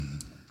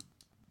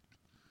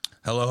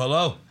Hello,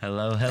 hello.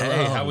 Hello, hello.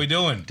 Hey, how we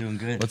doing? Doing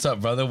good. What's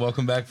up, brother?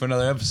 Welcome back for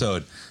another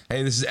episode.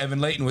 Hey, this is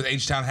Evan Layton with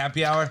H-Town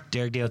Happy Hour.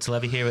 Derek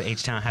D'Ottolevy here with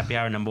H-Town Happy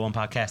Hour, #1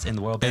 podcast in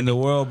the world. In the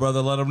world,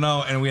 brother, let them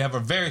know. And we have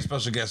a very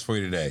special guest for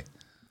you today.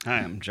 Hi,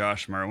 I'm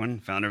Josh Merwin,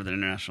 founder of the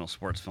International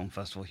Sports Film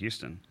Festival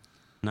Houston.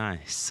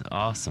 Nice.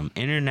 Awesome.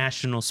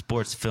 International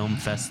Sports Film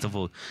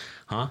Festival.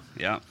 Huh?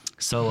 Yeah.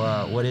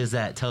 So what is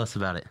that? Tell us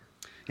about it.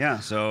 Yeah,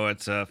 so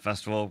it's a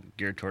festival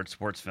geared towards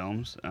sports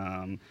films.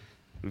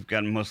 We've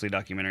got mostly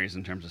documentaries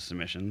in terms of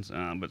submissions,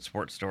 but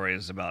sports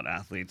stories about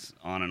athletes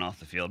on and off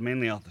the field,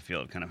 mainly off the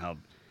field, kind of how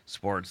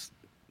sports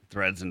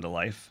threads into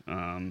life.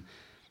 And,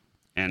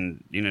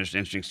 just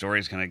interesting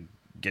stories kind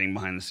of getting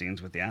behind the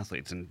scenes with the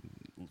athletes and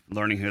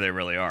learning who they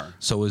really are.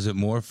 So is it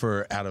more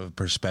for out of a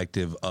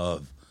perspective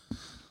of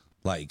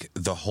like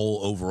the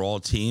whole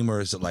overall team,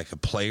 or is it like a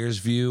player's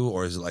view,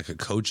 or is it like a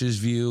coach's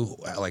view?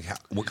 Like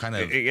what kind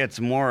of... It's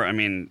more,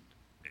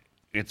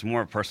 it's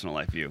more personal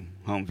life view,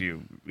 home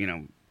view,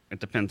 It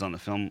depends on the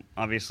film,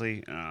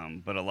 obviously,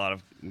 but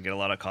we get a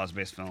lot of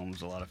cause-based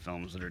films, a lot of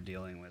films that are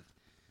dealing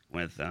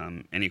with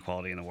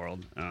inequality in the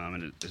world.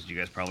 And as you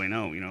guys probably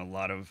know, a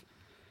lot of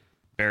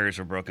barriers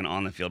were broken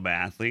on the field by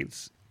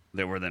athletes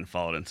that were then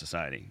followed in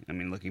society. I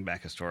mean, looking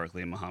back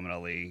historically, Muhammad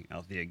Ali,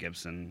 Althea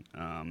Gibson,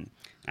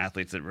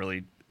 athletes that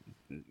really,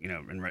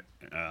 and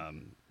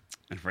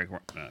Frank. Oh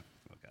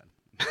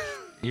God.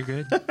 You're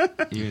good.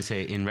 You gonna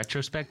say in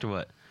retrospect or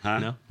what? Huh?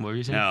 No. What were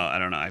you saying? No, I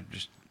don't know.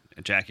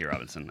 Jackie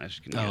Robinson. I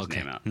just couldn't get his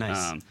name out.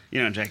 Nice.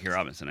 Jackie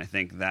Robinson. I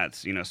think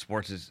that's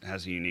sports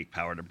has a unique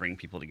power to bring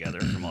people together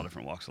from all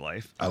different walks of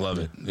life. I love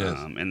it. Yes.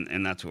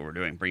 And that's what we're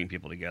doing, bringing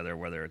people together.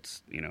 Whether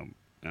it's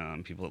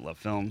people that love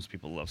films,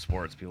 people that love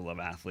sports, people that love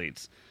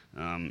athletes,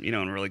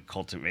 and really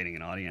cultivating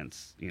an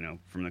audience,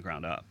 from the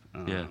ground up.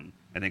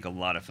 I think a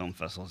lot of film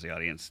festivals, the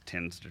audience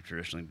tends to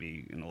traditionally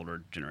be an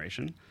older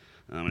generation.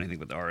 And I think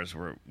with ours,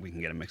 we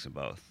can get a mix of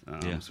both.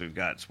 So we've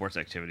got sports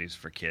activities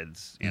for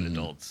kids and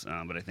adults,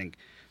 but I think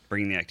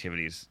bringing the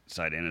activities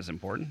side in is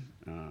important.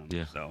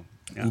 So,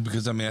 yeah. Well,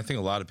 because, I think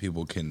a lot of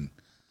people can...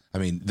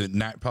 probably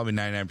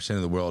 99%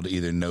 of the world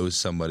either knows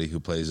somebody who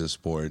plays a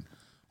sport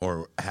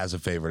or has a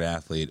favorite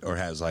athlete or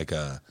has like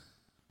a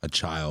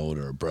child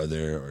or a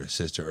brother or a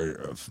sister or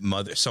a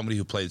mother, somebody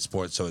who played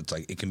sports. So it's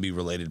like it can be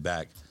related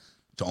back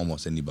to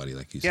almost anybody,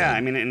 like you said. Yeah,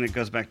 and it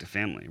goes back to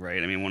family,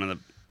 right? One of the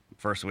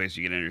first ways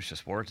you get introduced to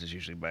sports is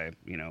usually by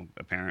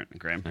a parent, a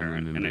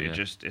grandparent, and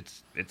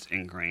it's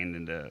ingrained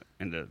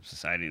into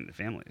society and into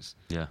families.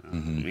 Yeah.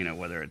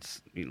 Whether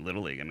it's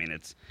little league.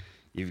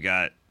 You've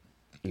got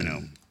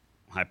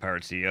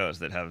high-powered CEOs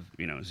that have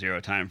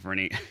zero time for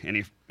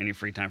any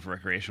free time for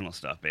recreational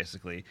stuff.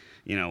 Basically,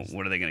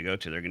 what are they going to go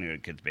to? They're going to go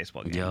to kids'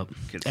 baseball game, Yep.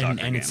 kids' soccer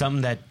game. And it's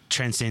something that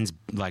transcends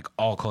like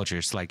all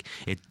cultures. Like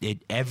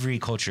every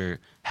culture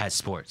has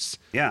sports.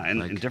 Yeah,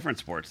 and different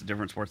sports that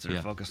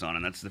are focused on,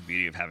 and that's the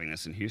beauty of having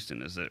this in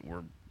Houston is that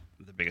we're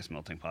the biggest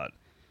melting pot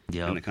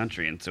in the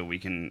country, and so we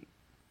can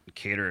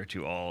cater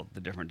to all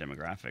the different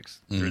demographics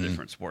through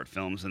different sport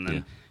films, and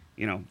then.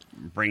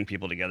 Bring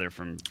people together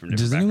from different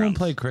Does backgrounds. anyone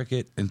play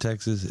cricket in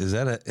Texas? Is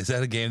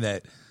that a game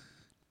that...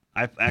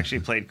 I've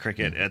actually played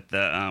cricket at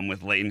the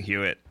with Leighton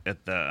Hewitt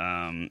at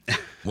the.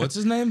 What's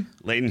his name?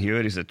 Leighton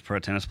Hewitt. He's a pro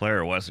tennis player,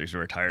 or was. He's a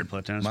retired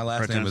pro tennis. My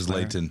last name is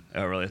Leighton.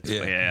 Oh, really?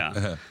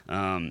 Yeah.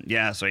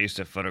 So I used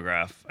to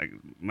photograph.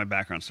 My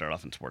background started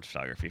off in sports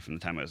photography. From the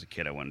time I was a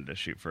kid, I wanted to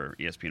shoot for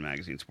ESPN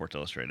magazine, Sports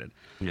Illustrated.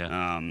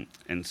 Yeah.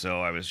 And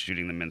so I was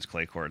shooting the men's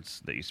clay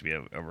courts that used to be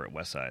over at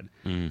Westside.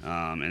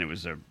 And it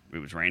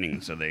was raining,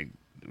 so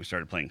we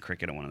started playing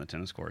cricket on one of the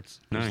tennis courts.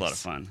 It was a lot of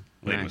fun.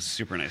 Leighton was a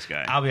super nice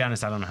guy. I'll be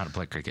honest, I don't know how to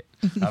play cricket.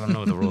 I don't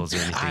know the rules or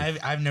anything.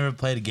 I've never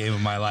played a game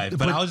in my life,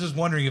 but I was just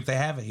wondering if they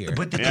have it here.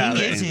 But the thing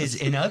is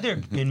in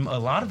a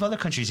lot of other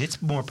countries,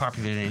 it's more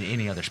popular than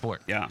any other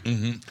sport. Yeah.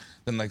 Mm-hmm.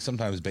 Then like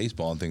sometimes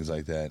baseball and things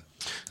like that.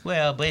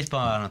 Well,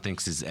 baseball I don't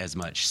think is as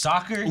much.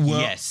 Soccer,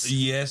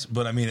 yes,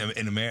 but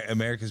in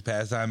America's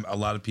pastime, a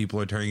lot of people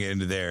are turning it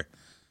into their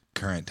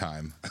current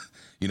time.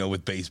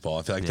 With baseball,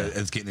 I feel like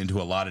that's getting into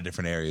a lot of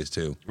different areas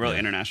too. Really,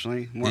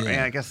 internationally, more.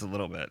 Yeah, I guess a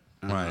little bit.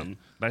 Right.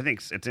 But I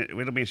think it'll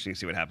be interesting to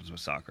see what happens with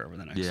soccer over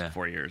the next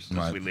 4 years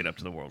as we lead up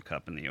to the World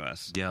Cup in the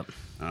U.S. Yep.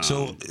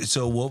 So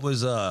what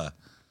was I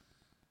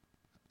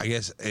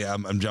guess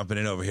I'm jumping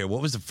in over here.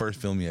 What was the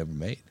first film you ever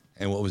made,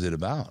 and what was it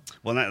about?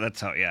 Well, that's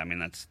how. Yeah,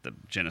 that's the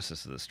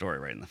genesis of the story,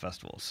 right in the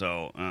festival.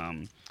 So.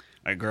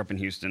 I grew up in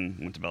Houston,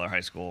 went to Bel Air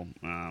High School,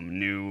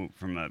 knew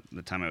from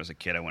the time I was a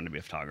kid I wanted to be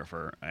a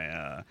photographer.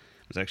 I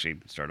was actually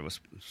started with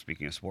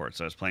speaking of sports.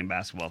 So I was playing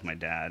basketball with my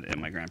dad at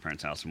my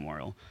grandparents' house in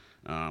Memorial.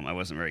 I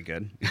wasn't very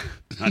good,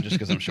 not just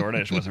because I'm short, I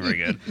just wasn't very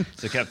good.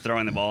 So I kept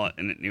throwing the ball,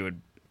 and it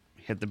would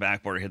hit the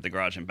backboard or hit the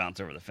garage and bounce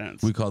over the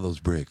fence. We call those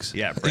bricks.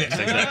 Yeah, bricks,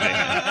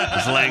 exactly.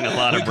 Just laying a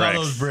lot of bricks. We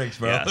call those bricks,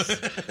 bro.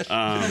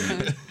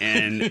 Yes.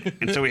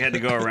 And so we had to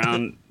go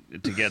around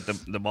to get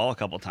the ball a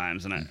couple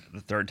times, and the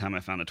third time I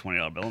found a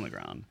 $20 bill on the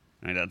ground.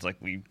 And my dad's like,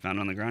 we found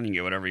it on the ground, you can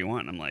get whatever you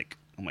want. And I'm like,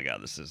 oh my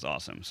God, this is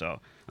awesome. So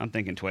I'm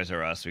thinking Toys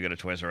R Us. We go to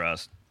Toys R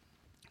Us,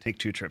 take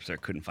 2 trips there.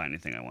 Couldn't find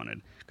anything I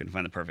wanted. Couldn't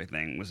find the perfect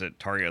thing. Was at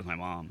Target with my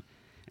mom,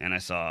 and I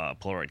saw a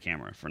Polaroid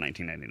camera for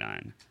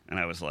 $19.99, and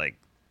I was like,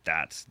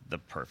 that's the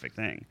perfect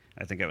thing.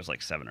 I think I was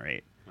like 7 or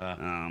 8.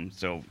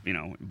 So, you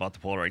know, bought the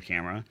Polaroid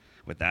camera.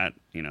 With that,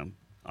 you know,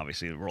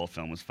 obviously the roll of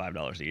film was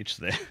 $5 each.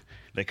 So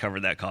they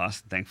covered that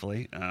cost,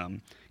 thankfully.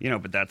 You know,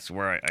 but that's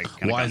where I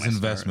kind of wise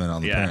investment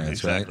on the parents,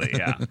 exactly,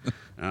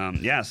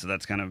 right? Yeah. So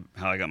that's kind of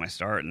how I got my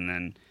start, and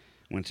then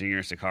went to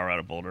University of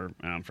Colorado Boulder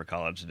for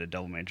college. Did a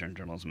double major in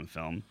journalism and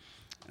film.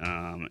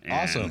 And,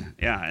 Awesome.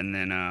 Yeah, and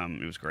then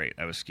it was great.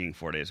 I was skiing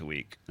 4 days a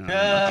week.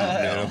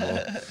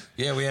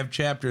 Yeah, we have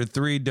chapter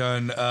 3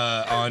 done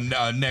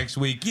on next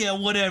week. Yeah,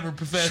 whatever,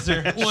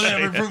 professor.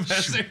 Whatever,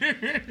 professor.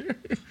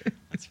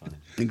 That's funny.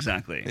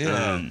 Exactly.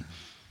 Yeah.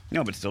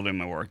 No, but still doing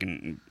my work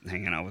and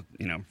hanging out with,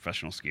 you know,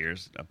 professional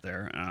skiers up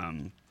there.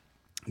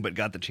 But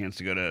got the chance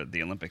to go to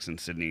the Olympics in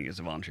Sydney as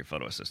a volunteer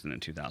photo assistant in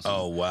 2000.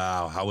 Oh,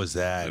 wow. How was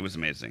that? It was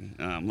amazing.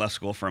 Left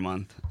school for a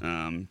month.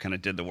 Kind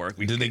of did the work.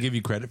 Did they give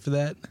you credit for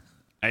that?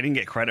 I didn't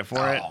get credit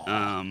for it,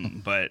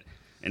 but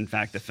in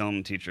fact, the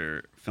film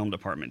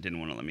department didn't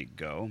want to let me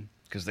go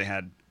because they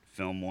had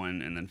film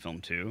 1 and then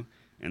film 2,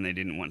 and they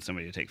didn't want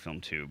somebody to take film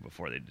 2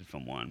 before they did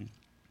film 1.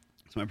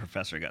 So my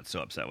professor got so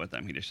upset with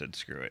them, he just said,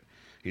 "Screw it."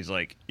 He's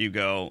like, "You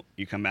go,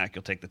 you come back,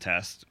 you'll take the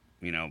test,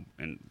 you know,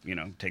 and you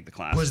know, take the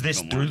class." Was this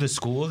film through 1. the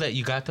school that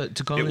you got to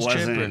go on It this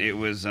trip? wasn't. It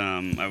was.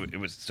 It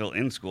was still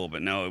in school,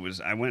 but no. It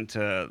was. I went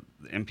to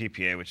the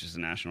MPPA, which is the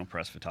National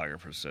Press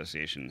Photographers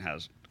Association,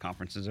 has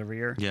conferences every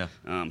year. Yeah.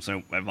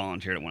 So I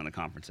volunteered at one of the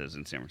conferences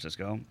in San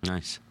Francisco.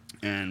 Nice.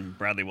 And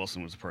Bradley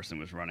Wilson was the person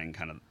who was running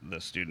kind of the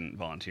student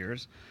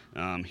volunteers.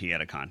 He had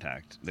a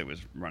contact that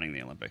was running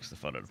the Olympics, the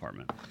photo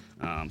department.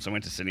 So I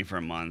went to Sydney for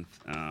a month.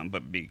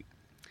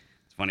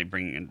 It's funny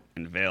bringing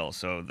in Vail.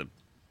 So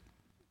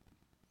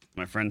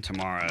my friend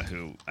Tamara,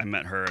 who I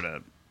met her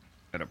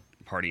at a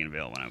party in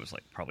Vail when I was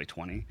like probably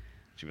 20.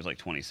 She was like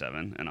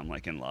 27, and I'm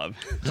like in love.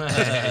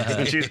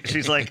 And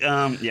she's like,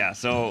 yeah.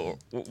 So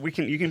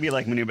you can be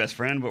like my new best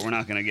friend, but we're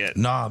not gonna get.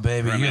 Nah,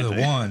 baby, you're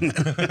the one.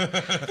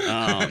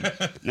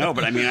 No,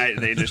 but I mean,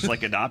 they just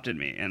like adopted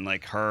me, and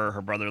like her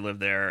brother lived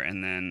there,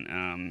 and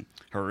then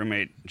her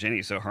roommate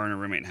Jenny. So her and her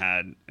roommate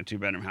had a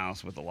 2-bedroom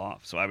house with a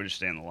loft. So I would just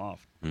stay in the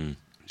loft.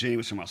 Jenny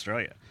was from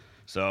Australia.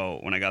 So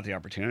when I got the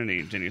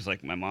opportunity, Jenny was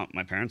like,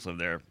 my parents live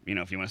there. You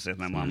know, if you want to stay with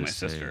my mom and my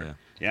sister.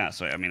 Yeah.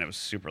 So, I mean, I was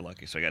super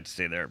lucky. So I got to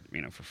stay there,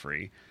 you know, for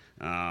free.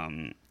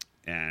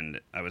 And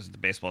I was at the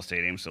baseball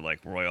stadium. So like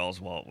Roy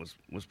Oswalt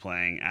was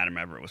playing, Adam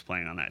Everett was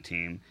playing on that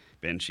team,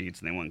 Ben Sheets,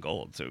 and they won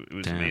gold. So it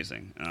was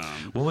amazing.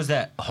 What was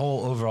that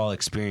whole overall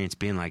experience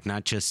being like?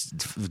 Not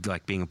just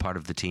like being a part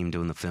of the team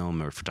doing the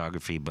film or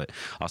photography, but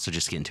also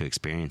just getting to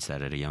experience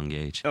that at a young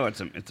age. Oh,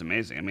 it's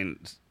amazing. I mean,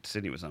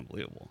 Sydney was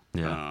unbelievable.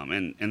 Yeah.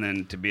 And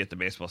then to be at the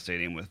baseball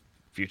stadium with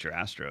future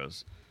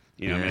Astros,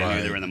 you know, I mean, I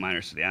knew they were in the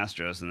minors to the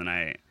Astros, and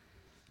then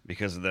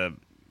because of the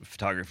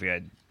photography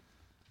I'd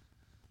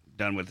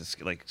done with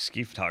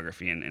ski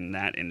photography in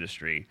that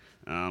industry,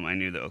 I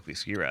knew the Oakley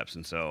ski reps,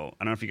 and so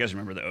I don't know if you guys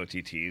remember the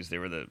OTTs. They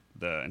were the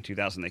in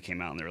 2000 they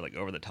came out and they were like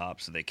over the top,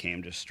 so they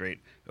came just straight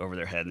over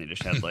their head, and they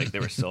just had like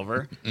they were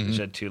silver, which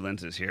had 2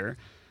 lenses here.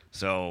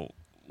 So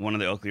one of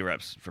the Oakley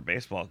reps for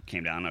baseball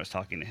came down, and I was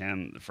talking to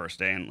him the first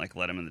day and like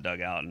let him in the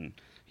dugout, and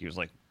he was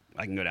like,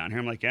 "I can go down here."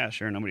 I'm like, "Yeah,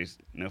 sure."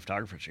 No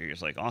photographers here. He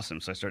was like,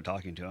 "Awesome." So I started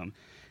talking to him,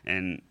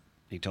 and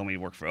he told me he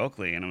worked for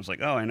Oakley, and I was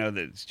like, "Oh, I know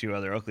that it's 2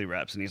 other Oakley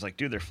reps." And he's like,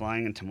 "Dude, they're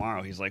flying in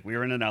tomorrow." He's like, "We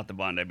rented out the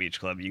Bondi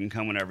Beach Club. You can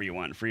come whenever you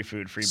want. Free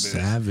food, free booze."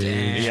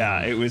 Savage.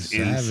 Yeah, it was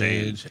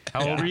insane.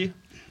 How old were you?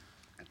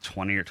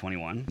 20 or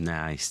 21.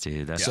 Nice,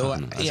 dude. That's So,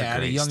 that's at a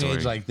great young story.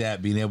 age like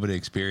that, being able to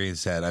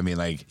experience that, I mean,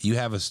 like, you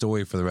have a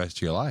story for the rest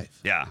of your life.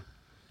 Yeah.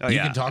 Oh, You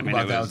yeah. can talk I mean,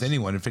 about it that was- with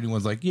anyone. If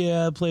anyone's like,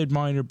 "Yeah, I played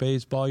minor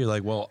baseball," you're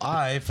like, "Well,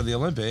 for the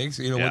Olympics,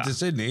 went Yeah. to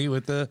Sydney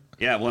with the."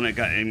 Yeah, well, and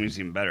it was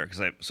even better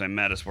because I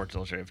met a Sports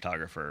Illustrated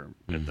photographer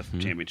at the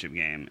championship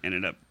game.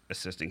 Ended up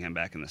assisting him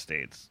back in the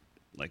States,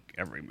 like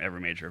every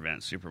major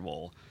event, Super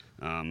Bowl,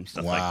 stuff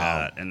like Wow.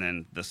 that, and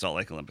then the Salt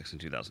Lake Olympics in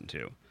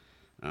 2002.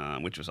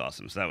 Which was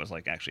awesome. So that was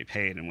like actually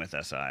paid and with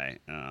SI.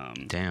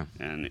 Damn.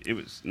 And it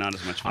was not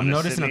as much fun. I'm as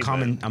noticing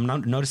Sydney, but-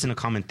 I'm noticing a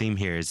common theme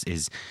here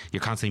is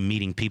you're constantly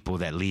meeting people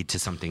that lead to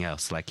something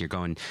else. Like you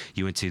went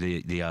to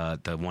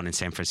the one in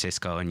San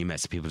Francisco and you met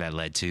some people that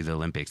led to the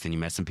Olympics, and you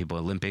met some people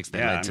at Olympics that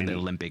Yeah, led I to mean- the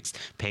Olympics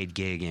paid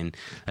gig, and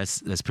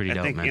that's pretty I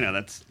dope, think man.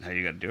 that's how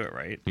you got to do it,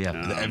 right?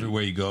 Yeah.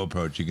 Everywhere you go,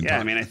 approach you can. Yeah, talk.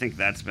 I mean, I think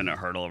that's been a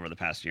hurdle over the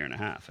past year and a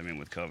half. I mean,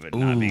 with COVID,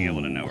 not being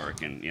able to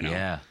network, and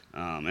Yeah.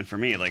 and for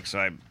me, like,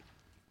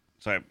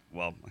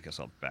 well, I guess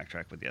I'll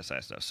backtrack with the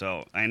SI stuff.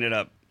 So I ended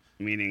up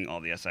meeting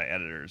all the SI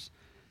editors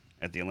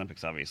at the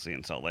Olympics, obviously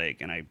in Salt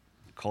Lake, and I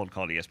cold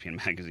called ESPN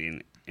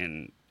magazine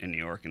in New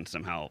York and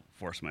somehow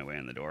forced my way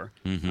in the door,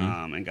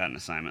 and got an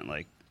assignment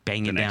like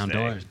Banging the next down day.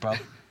 doors, bro.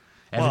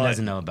 Evan Well,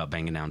 doesn't know about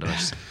banging down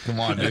doors.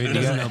 Come on, dude. He You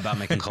doesn't gotta- know about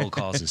making cold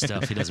calls and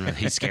stuff. He doesn't.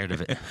 He's scared of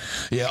it.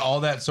 Yeah,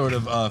 all that sort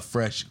of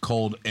fresh,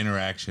 cold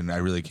interaction. I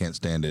really can't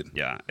stand it.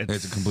 Yeah,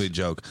 it's a complete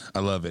joke. I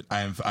love it.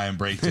 I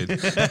embrace it.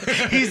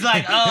 He's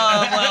like,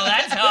 oh, well,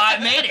 that's how I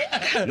made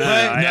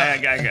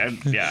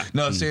it. Yeah.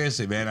 No,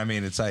 seriously, man. I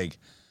mean, it's like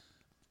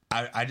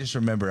I just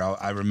remember.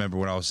 I remember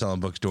when I was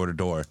selling books door to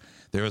door.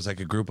 There was like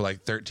a group of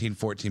like 13,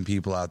 14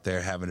 people out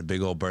there having a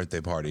big old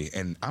birthday party,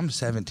 and I'm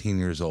 17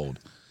 years old.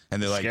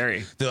 And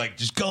Scary. they're like,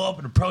 just go up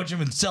and approach them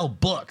and sell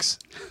books.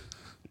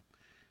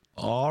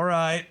 All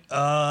right.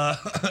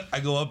 I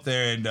go up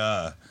there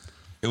and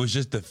it was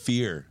just the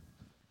fear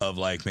of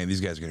like, man,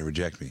 these guys are going to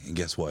reject me. And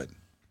guess what?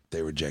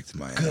 They rejected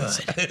my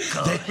ass.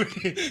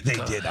 They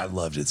did. I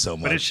loved it so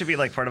much. But it should be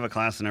like part of a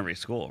class in every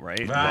school,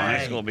 right? Well, Right.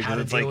 high school, because How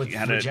to it's deal like with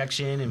how to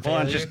rejection and well,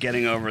 and failure. just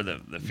getting over the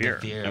fear.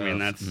 fear I mean, of-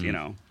 that's you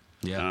know.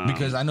 Yeah.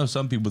 Because I know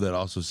some people that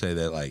also say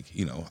that, like,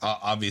 you know,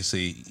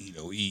 obviously, you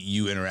know,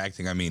 you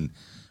interacting. I mean,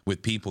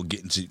 with people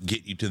get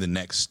you to the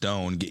next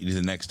stone,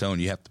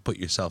 you have to put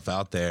yourself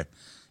out there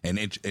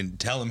and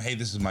tell them, hey,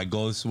 this is my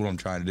goal. This is what I'm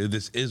trying to do.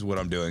 This is what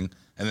I'm doing.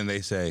 And then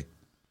they say,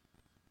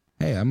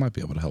 hey, I might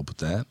be able to help with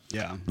that.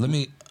 Yeah. Let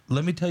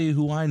me tell you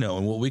who I know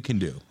and what we can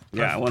do.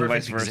 Yeah, well, and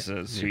vice perfect versa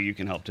is who you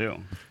can help too.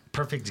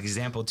 Perfect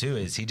example too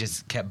is he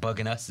just kept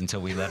bugging us until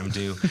we let him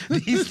do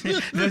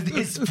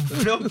this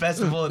film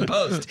festival in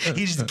Post.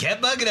 He just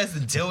kept bugging us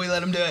until we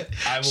let him do it.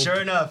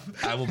 Sure enough,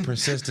 I will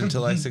persist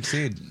until I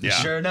succeed. Yeah.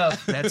 Sure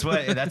enough, that's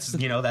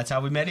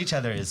how we met each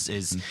other.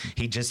 Is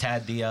he just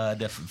had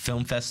the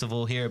film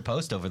festival here at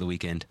Post over the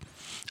weekend?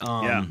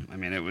 Yeah, I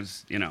mean, it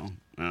was it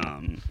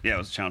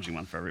was a challenging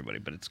month for everybody,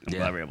 but I'm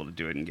glad we were able to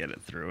do it and get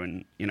it through.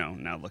 And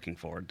now looking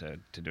forward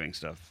to doing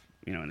stuff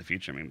in the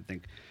future. I mean, I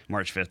think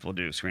March 5th we'll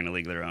do Screen a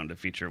League Their Own to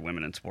feature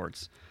women in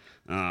sports.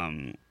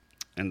 And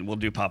we'll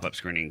do pop-up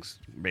screenings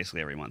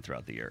basically every month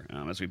throughout the year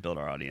as we build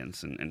our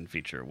audience and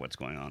feature what's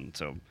going on.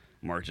 So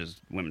March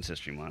is Women's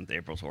History Month.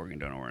 April's Organ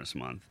Donor Awareness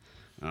Month.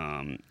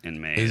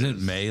 In May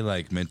Isn't May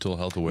like mental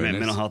health awareness?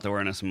 Mental Health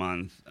Awareness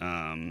Month.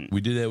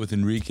 We did that with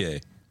Enrique.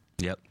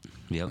 Yep.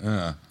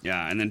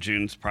 Yeah, and then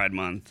June's Pride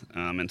Month.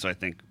 And so I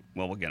think,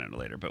 well, we'll get into it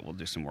later, but we'll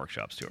do some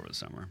workshops too over the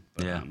summer.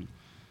 But,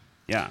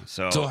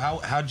 So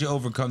how'd you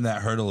overcome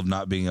that hurdle of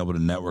not being able to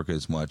network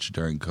as much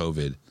during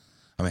COVID?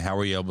 I mean, how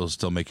were you able to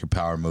still make your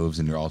power moves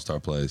and your all-star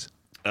plays?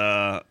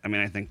 I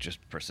mean, I think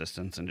just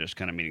persistence and just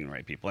kind of meeting the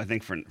right people. I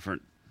think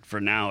for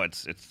now,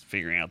 it's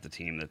figuring out the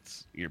team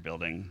that's you're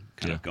building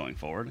kind of going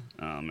forward.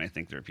 I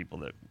think there are people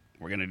that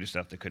were going to do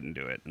stuff that couldn't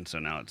do it, and so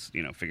now it's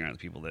figuring out the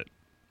people that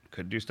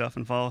could do stuff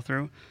and follow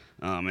through,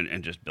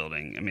 and just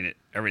building. I mean,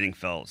 everything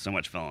fell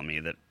on me.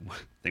 That one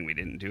thing we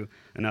didn't do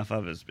enough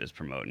of is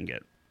promote and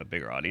get a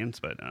bigger audience.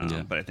 But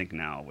I think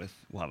now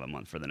we'll have a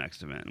month for the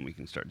next event, and we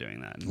can start doing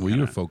that. Well,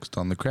 you were focused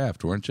on the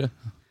craft, weren't you?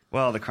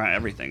 Well,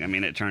 everything. I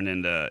mean, it turned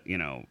into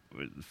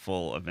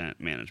full event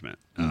management,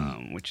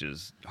 which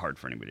is hard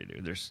for anybody to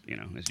do. There's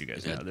as you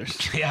guys know,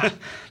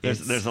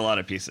 there's a lot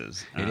of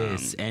pieces. It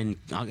is, and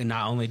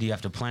not only do you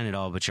have to plan it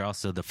all, but you're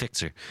also the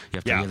fixer. You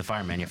have to be the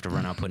fireman. You have to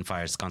run out putting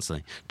fires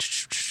constantly.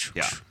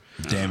 Yeah.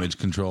 Damage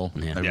control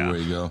everywhere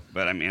you go.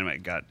 But I mean, I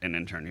got an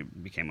intern who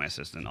became my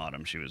assistant,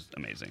 Autumn. She was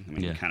amazing. I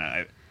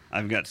mean,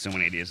 I've got so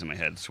many ideas in my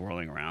head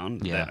swirling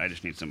around that I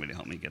just need somebody to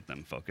help me get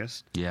them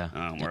focused.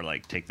 Or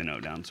like take the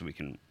note down so we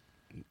can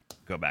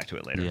go back to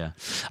it later. Yeah,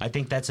 I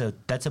think that's a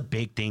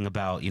big thing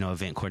about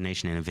event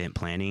coordination and event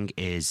planning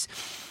is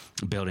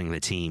building the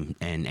team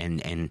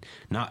and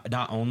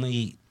not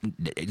only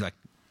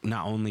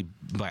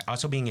but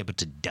also being able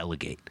to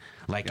delegate,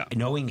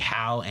 knowing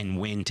how and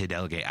when to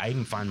delegate. I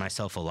even find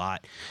myself a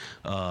lot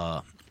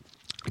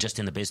just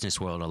in the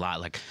business world a lot,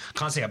 like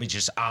constantly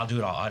I'll do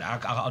it all.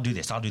 I'll do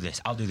this. I'll do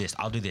this. I'll do this.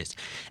 I'll do this.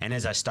 And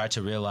as I start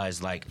to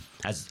realize, like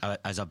as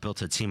I've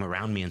built a team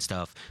around me and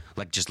stuff,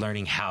 like just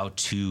learning how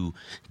to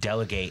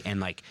delegate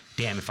and like,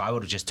 damn, if I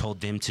would have just told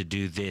them to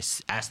do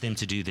this, asked them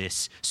to do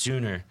this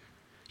sooner,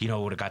 it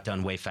would have got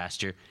done way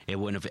faster. It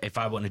wouldn't have if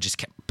I wouldn't have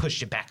just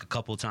pushed it back a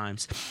couple of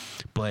times.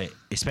 But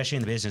especially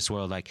in the business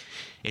world, like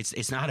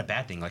it's not a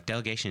bad thing. Like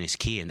delegation is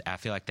key, and I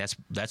feel like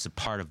that's a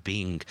part of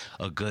being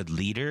a good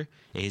leader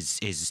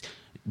is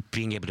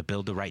being able to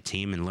build the right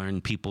team and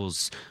learn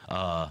people's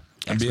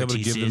And be able to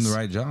give them the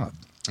right job.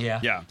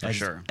 Yeah, for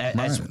sure.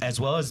 As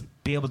well as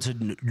be able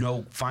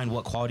to find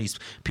what qualities,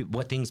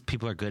 what things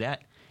people are good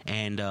at,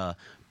 and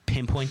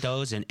pinpoint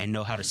those and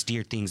know how to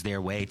steer things their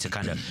way to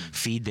kind of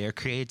feed their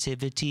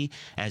creativity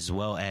as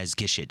well as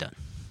get shit done.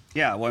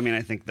 Yeah, well, I mean,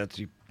 I think that's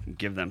you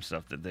give them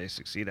stuff that they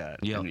succeed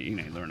at, Yep. and you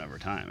learn over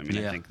time. I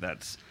mean, I think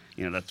that's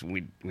that's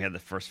we had the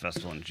first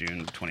festival in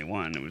June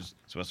 21. It was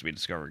supposed to be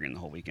Discovery Green the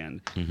whole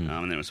weekend, and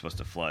then it was supposed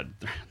to flood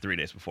 3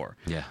 days before.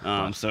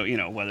 Yeah. So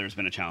weather's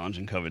been a challenge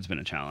and COVID's been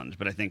a challenge,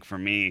 but I think for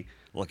me,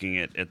 looking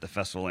at the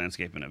festival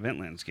landscape and event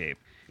landscape,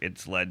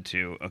 it's led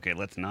to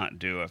let's not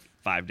do a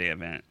 5-day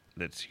event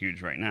that's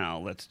huge right now.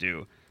 Let's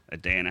do a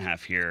day and a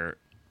half here,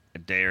 a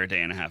day or a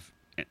day and a half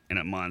in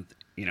a month,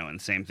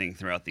 and same thing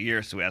throughout the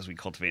year. So as we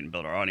cultivate and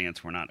build our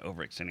audience, we're not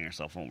overextending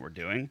ourselves on what we're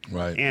doing.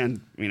 Right.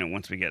 And,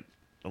 once we get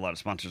a lot of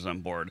sponsors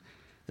on board,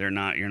 you're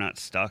not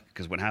stuck,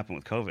 because what happened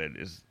with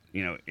COVID is,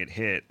 it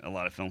hit a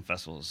lot of film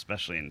festivals,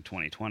 especially in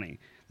 2020.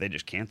 They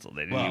just canceled.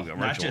 They didn't even go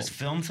virtual. Not just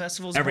film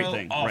festivals,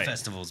 everything, bro, all right.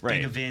 festivals, Right.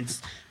 big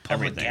events,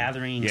 public Everything.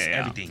 gatherings, Yeah, yeah.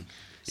 everything.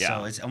 Yeah.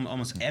 So it's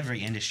almost every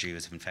industry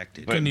was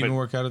infected. Couldn't even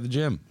work out at the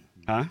gym.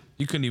 Huh?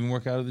 You couldn't even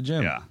work out at the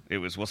gym. Yeah, it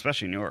was, well,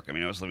 especially in New York. I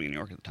mean, I was living in New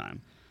York at the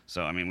time.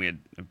 So, I mean, we had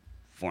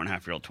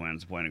 4.5-year-old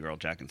twins, a boy and a girl,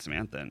 Jack and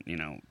Samantha.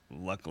 And,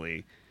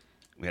 luckily,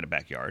 we had a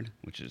backyard,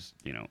 which is,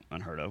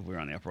 unheard of. We were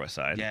on the Upper West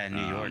Side. Yeah, in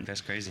New York,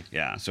 that's crazy.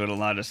 Yeah, so it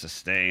allowed us to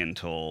stay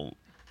until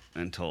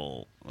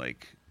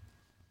like,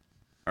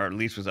 our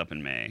lease was up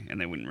in May, and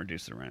they wouldn't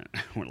reduce the rent.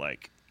 We're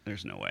like,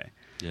 there's no way.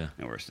 Yeah.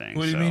 And we're staying.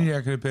 What do you mean you're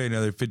not going to pay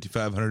another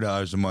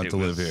 $5,500 a month to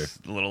live here?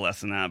 A little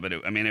less than that, but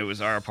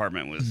our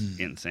apartment was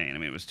insane. I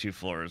mean, it was 2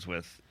 floors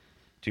with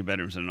 2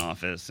 bedrooms and an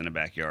office and a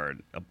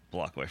backyard, a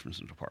block away from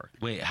Central Park.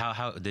 Wait,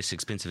 how this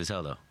expensive as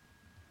hell though?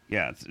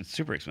 Yeah, it's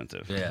super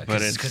expensive. Yeah, but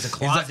because a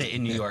closet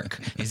in New York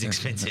is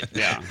expensive.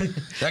 yeah.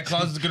 That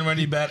closet's going to run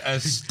you about a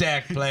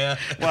stack, player.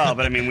 Well,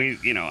 but I mean,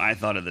 I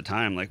thought at the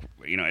time, like,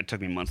 it took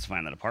me months to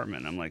find that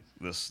apartment. I'm like,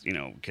 this,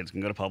 kids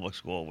can go to public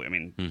school. I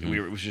mean,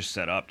 it was just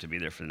set up to be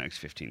there for the next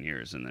 15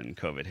 years, and then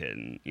COVID hit,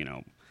 and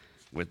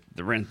with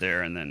the rent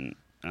there, and then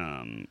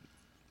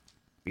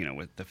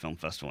with the film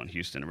festival in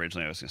Houston.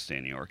 Originally, I was going to stay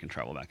in New York and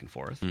travel back and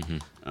forth,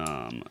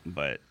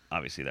 but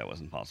obviously that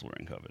wasn't possible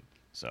during COVID.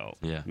 So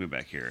moved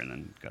back here, and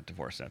then got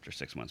divorced after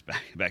 6 months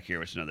back here,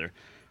 which is another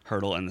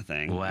hurdle in the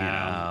thing.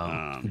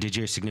 Wow. Did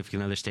your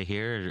significant other stay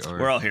here? Or?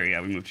 We're all here.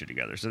 Yeah, we moved here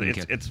together, so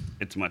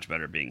it's much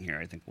better being here.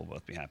 I think we'll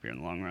both be happier in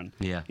the long run.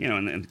 Yeah.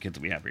 And the kids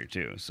will be happier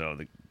too. So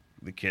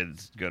the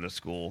kids go to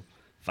school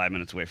 5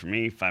 minutes away from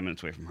me, 5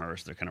 minutes away from her,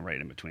 so they're kind of right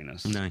in between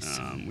us. Nice.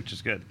 Which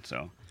is good.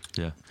 So.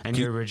 Yeah. And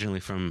you're originally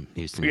from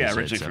Houston. Yeah,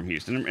 originally from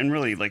Houston, and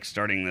really like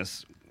starting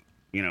this.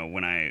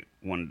 When I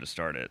wanted to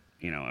start it,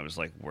 I was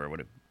like, where would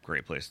a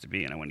great place to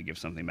be? And I wanted to give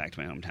something back to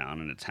my hometown,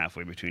 and it's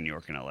halfway between New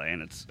York and LA,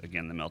 and it's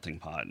again the melting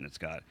pot, and it's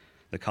got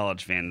the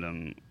college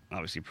fandom,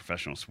 obviously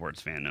professional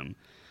sports fandom.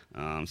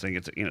 So I think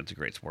it's a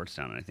great sports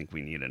town, and I think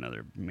we need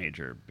another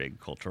major big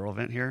cultural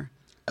event here.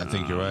 I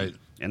think you're right.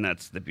 And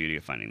that's the beauty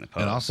of finding the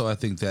post. And also, I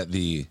think that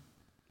the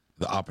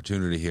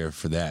opportunity here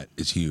for that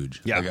is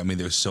huge. Yeah. Like, I mean,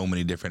 there's so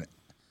many different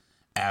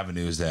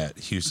avenues that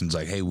Houston's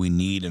like, hey, we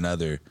need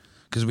another,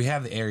 because we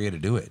have the area to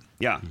do it.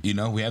 Yeah.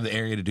 We have the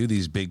area to do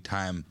these big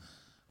time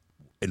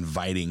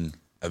inviting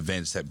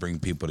events that bring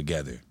people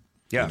together.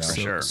 Yeah, for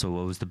sure. So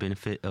what was the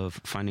benefit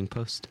of finding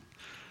Post?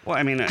 Well,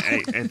 I mean, I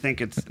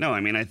think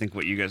I think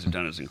what you guys have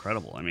done is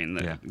incredible. I mean,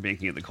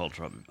 making it the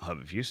cultural hub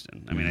of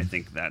Houston. I mean, I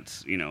think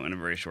that's, in a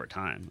very short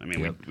time. I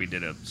mean, we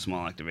did a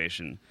small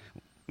activation,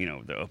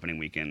 the opening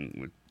weekend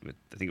with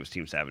I think it was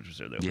Team Savage was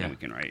there the opening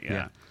weekend, right?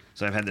 Yeah.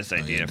 So I've had this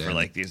idea for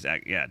like these,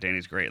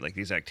 Danny's great, like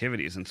these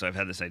activities. And so I've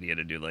had this idea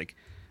to do like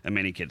a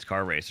mini kids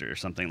car race or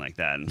something like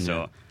that. And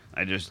so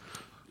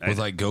With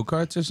like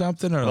go-karts or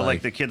something? Or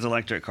like the kids'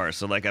 electric cars.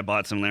 So like I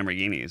bought some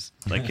Lamborghinis,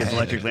 like kids'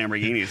 electric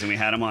Lamborghinis, and we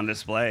had them on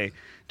display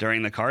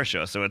during the car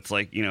show. So it's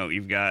like,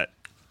 you've got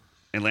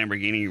a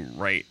Lamborghini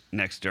right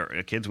next to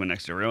a kid's one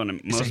next to real,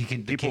 and most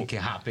the kid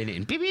can hop in it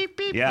and beep, beep,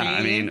 beep. Yeah,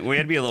 I mean, we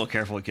had to be a little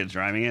careful with kids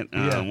driving it.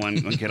 One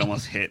kid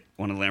almost hit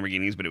one of the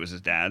Lamborghinis, but it was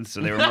his dad's,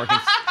 so they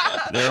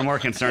were more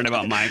concerned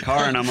about my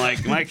car, and I'm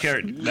like, my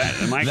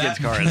kid's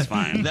car is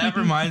fine. That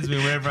reminds me,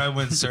 whenever I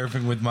went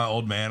surfing with my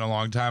old man a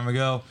long time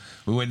ago,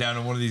 we went down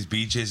to one of these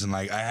beaches, and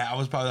like I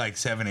was probably like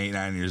 7, 8,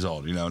 9 years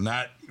old,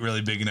 not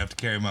really big enough to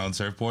carry my own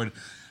surfboard.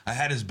 I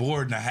had his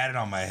board, and I had it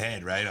on my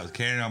head, right? I was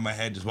carrying it on my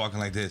head, just walking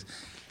like this.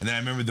 And then I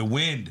remember the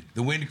wind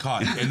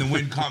caught, and the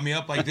wind caught me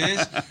up like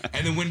this,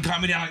 and the wind caught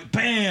me down like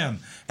bam,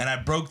 and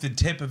I broke the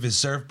tip of his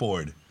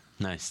surfboard.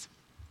 Nice.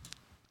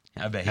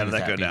 I bet. How did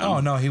that go down? Oh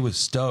no, he was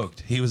stoked.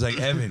 He was like,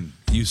 Evan,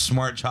 you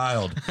smart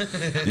child.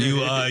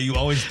 You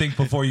always think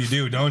before you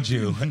do, don't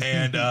you?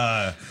 And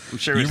I'm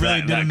sure it was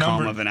really that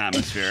calm of an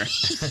atmosphere.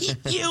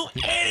 You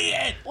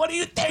idiot! What are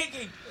you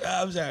thinking?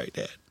 I'm sorry,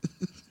 Dad.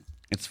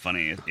 It's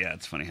funny. Yeah,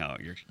 it's funny how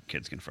your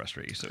kids can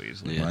frustrate you so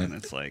easily. Yeah. And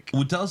it's like,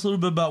 Well, tell us a little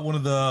bit about one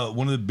of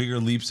the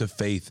bigger leaps of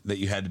faith that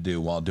you had to do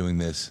while doing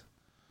this.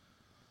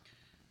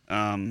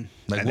 I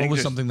Like, think what was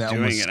just something that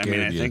doing almost it,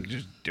 scared you? I think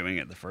just doing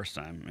it the first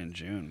time in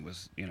June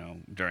was,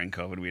 during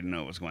COVID, we didn't know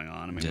what was going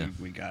on. I mean,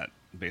 we got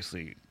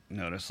basically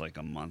notice like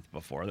a month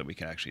before that we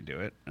could actually do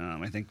it.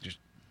 I think just,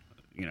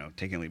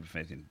 taking a leap of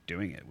faith and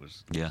doing it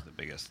was the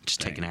biggest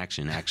Just thing. taking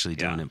action, actually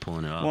doing it,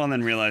 pulling it off. Well, and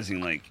then realizing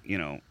like,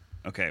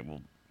 okay,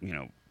 well,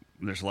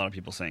 there's a lot of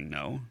people saying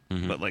no,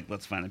 but like,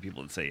 let's find the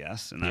people that say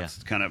yes. And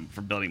that's kind of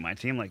for building my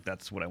team. Like,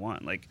 that's what I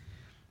want. Like,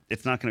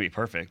 it's not going to be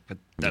perfect, but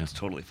that's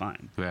totally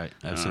fine. Right.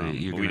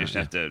 Absolutely. But we just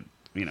have to,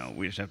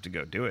 we just have to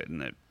go do it.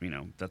 And that,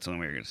 that's the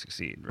only way you're going to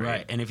succeed. Right.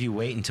 Right. And if you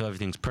wait until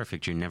everything's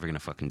perfect, you're never going to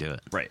fucking do it.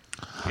 Right.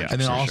 Yeah.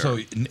 And then for also,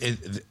 sure.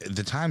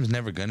 the time's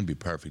never going to be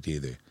perfect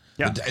either.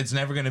 Yeah. It's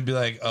never going to be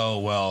like, oh,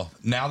 well,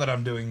 now that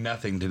I'm doing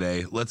nothing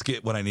today, let's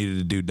get what I needed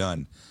to do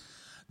done.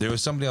 There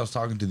was somebody I was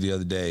talking to the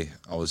other day.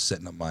 I was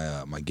setting up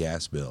my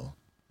gas bill.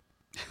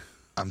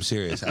 I'm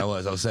serious. I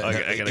was sitting Okay,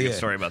 there. I got a good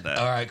story about that.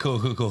 All right,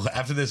 cool.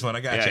 After this one, I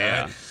got Yeah, you.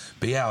 yeah. Right?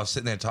 But yeah, I was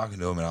sitting there talking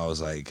to him, and I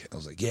was like,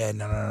 yeah,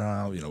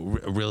 no.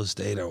 Real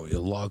estate. I'm a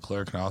law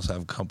clerk, and I also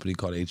have a company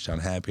called H-Town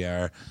Happy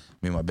Hour.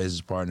 Me and my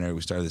business partner,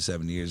 we started this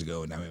 7 years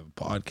ago, and now we have a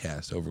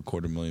podcast, over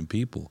 250,000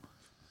 people.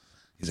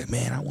 He's like,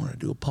 man, I want to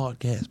do a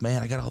podcast.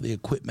 Man, I got all the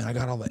equipment. I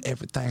got all the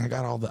everything. I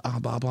got all the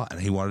blah, blah.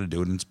 And he wanted to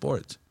do it in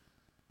sports.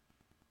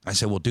 I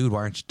said, well, dude, why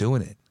aren't you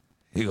doing it?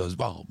 He goes,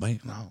 oh, man,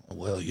 no.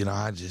 Well,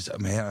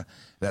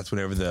 that's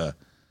whenever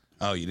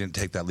you didn't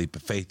take that leap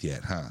of faith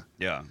yet, huh?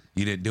 Yeah.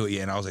 You didn't do it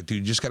yet. And I was like, dude,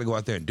 you just got to go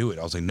out there and do it.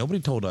 I was like, nobody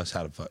told us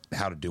how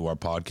to do our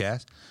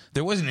podcast.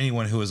 There wasn't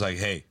anyone who was like,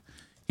 hey,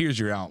 here's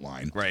your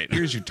outline. Right.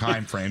 Here's your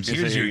time frames. Just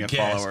Here's so you your get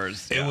guests.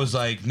 followers. It Yeah. was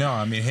like, no,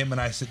 I mean, him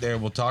and I sit there,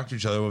 we'll talk to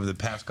each other over the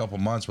past couple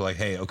months. We're like,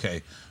 hey,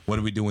 okay, what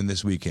are we doing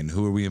this weekend?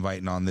 Who are we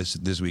inviting on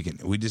this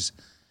weekend?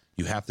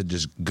 You have to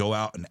just go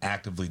out and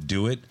actively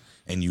do it,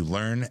 and you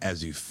learn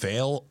as you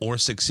fail or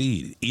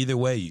succeed. Either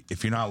way,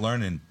 if you're not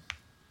learning,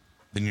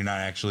 then you're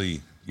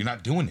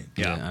not doing it.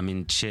 Yeah. I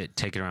mean, shit,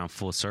 take it around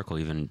full circle,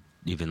 even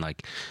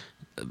like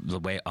the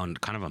way on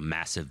kind of a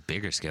massive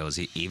bigger scale is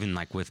even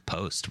like with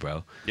Post,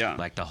 bro. Yeah.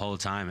 Like the whole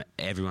time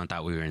everyone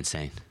thought we were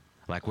insane.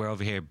 Like we're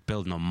over here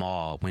building a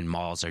mall when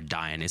malls are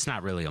dying. It's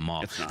not really a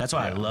mall. It's not, That's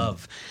why I yeah.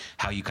 love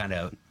how you kind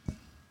of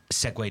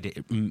segued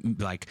it,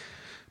 like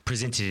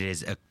presented it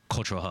as a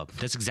cultural hub.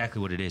 That's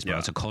exactly what it is, bro. Yeah.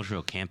 It's a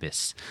cultural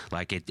campus.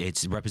 Like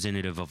it's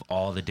representative of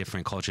all the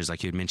different cultures.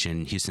 Like you had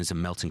mentioned, Houston's a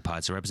melting pot.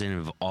 It's a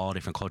representative of all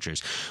different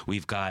cultures.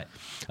 We've got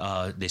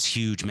this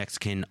huge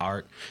Mexican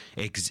art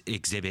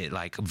exhibit,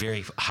 like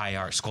very high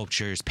art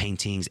sculptures,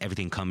 paintings,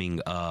 everything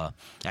coming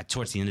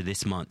towards the end of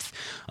this month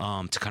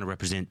to kind of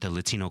represent the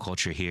Latino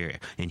culture here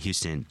in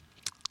Houston.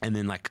 And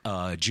then like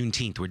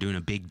Juneteenth, we're doing a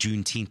big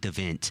Juneteenth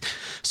event.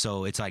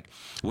 So it's like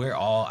we're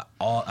all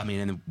I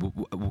mean,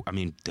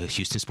 the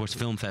Houston Sports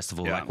Film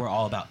Festival, Yeah. like we're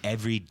all about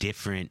every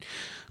different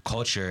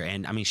culture.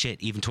 And I mean, shit,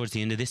 even towards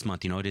the end of this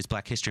month, it is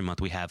Black History Month.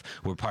 We're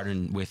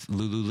partnering with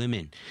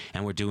Lululemon,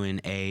 and we're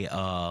doing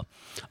a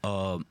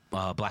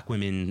Black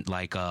women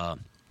like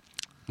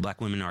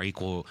Black Women Are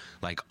Equal,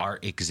 like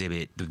art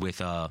exhibit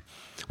with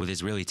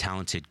this really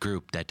talented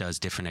group that does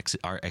different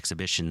art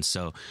exhibitions.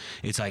 So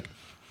it's like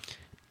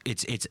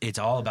it's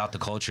all about the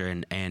culture,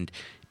 and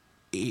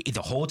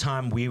the whole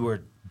time we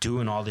were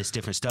doing all this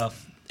different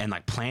stuff and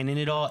like planning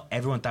it all,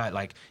 everyone thought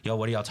like, yo,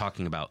 what are y'all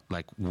talking about?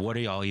 Like, what are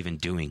y'all even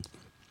doing?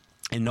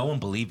 And no one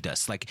believed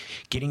us. Like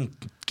getting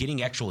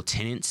actual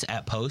attendance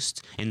at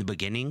Post in the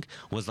beginning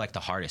was like the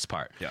hardest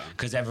part. Yeah.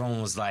 Because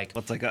everyone was like,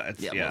 Well, it's like we'll I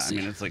see.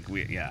 mean, it's like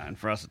and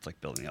for us, it's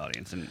like building the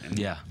audience and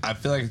yeah. I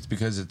feel like it's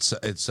because it's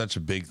such a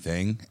big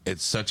thing.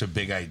 It's such a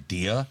big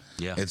idea.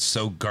 Yeah. It's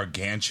so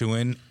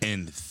gargantuan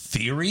in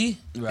theory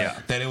Right.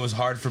 that it was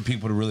hard for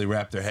people to really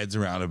wrap their heads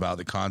around about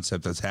the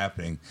concept that's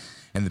happening.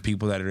 And the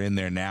people that are in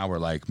there now were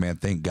like, man,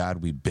 thank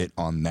God we bit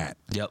on that.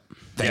 Yep.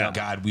 Thank Yeah.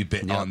 God we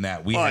bit Yep. on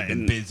that. We Well, have been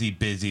and-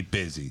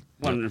 busy.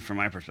 Well, and from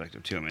my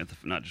perspective too, I mean,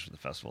 not just with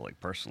the festival, like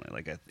personally,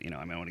 like I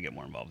want to get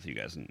more involved with you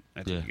guys, and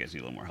I think Yeah. you guys need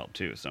a little more help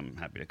too. So I'm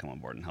happy to come on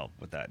board and help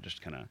with that.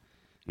 Just kind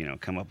of,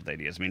 come up with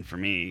ideas. I mean, for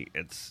me,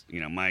 it's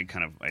my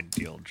kind of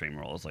ideal dream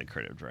role is like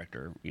creative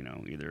director.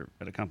 Either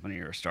at a company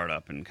or a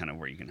startup, and kind of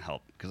where you can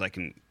help because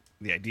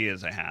the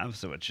ideas I have.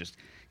 So it's just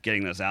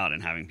getting those out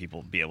and having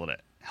people be able to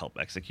help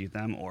execute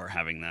them, or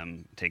having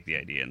them take the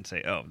idea and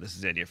say, oh, this is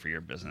the idea for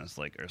your business,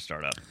 like or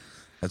startup.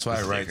 That's why I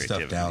This is write stuff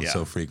creativity, down yeah.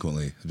 so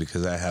frequently,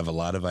 because I have a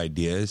lot of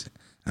ideas.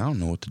 I don't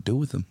know what to do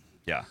with them.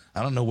 Yeah.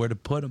 I don't know where to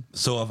put them.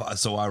 So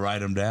I write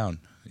them down,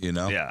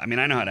 Yeah, I mean,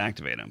 I know how to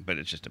activate them, but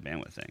it's just a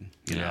bandwidth thing,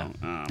 you Yeah. know.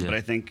 Yeah. But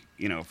I think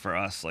for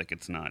us, like,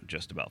 it's not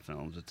just about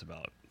films; it's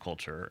about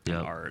culture and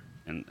Yep. art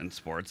and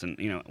sports, and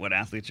what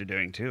athletes are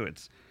doing too.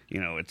 It's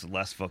it's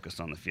less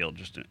focused on the field,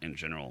 just in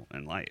general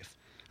in life.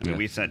 I mean, Yeah.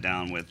 we sat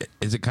down with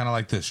Is it kind of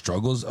like the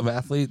struggles of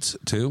athletes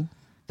too?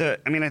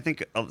 I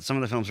think some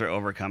of the films are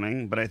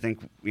overcoming, but I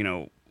think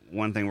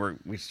one thing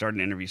we started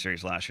an interview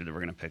series last year that we're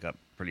going to pick up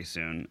pretty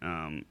soon.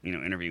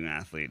 Interviewing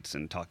athletes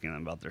and talking to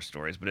them about their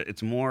stories, but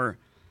it's more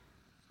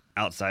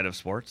outside of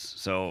sports.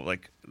 So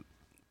like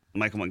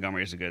Michael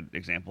Montgomery is a good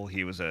example.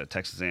 He was a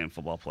Texas A&M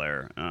football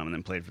player and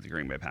then played for the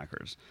Green Bay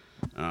Packers.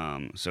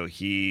 So when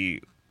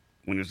he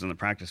was in the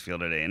practice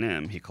field at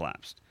A&M, he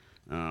collapsed,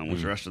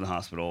 was rushed to the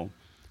hospital.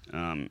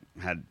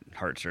 Had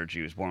heart surgery.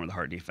 He was born with a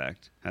heart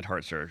defect. Had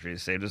heart surgery.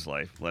 Saved his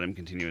life. Let him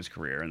continue his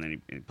career, and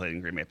then he played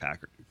in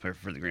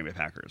for the Green Bay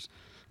Packers.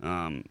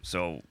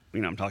 So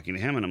I'm talking to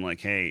him, and I'm like,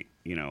 hey,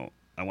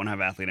 I want to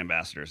have athlete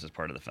ambassadors as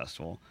part of the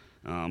festival,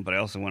 but I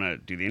also want to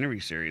do the interview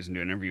series and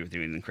do an interview with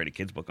you, and then create a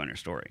kids book on your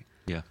story.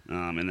 Yeah.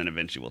 And then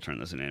eventually we'll turn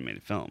those into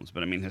animated films.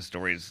 But I mean, his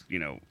story is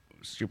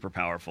super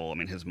powerful. I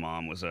mean, his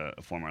mom was a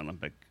former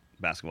Olympic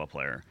basketball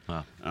player.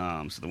 Wow.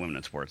 So the Women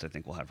in Sports, I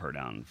think, will have her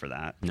down for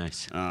that.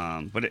 Nice.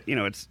 But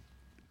it's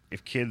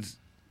if kids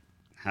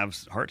have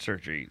heart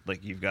surgery,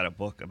 like you've got a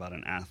book about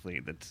an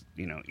athlete that's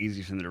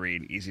easy for them to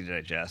read, easy to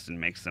digest, and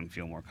makes them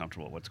feel more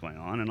comfortable with what's going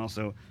on. And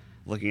also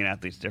looking at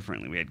athletes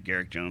differently. We had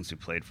Garrick Jones, who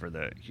played for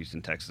the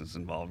Houston Texans,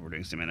 involved. We're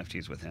doing some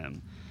NFTs with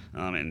him.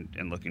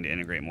 and looking to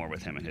integrate more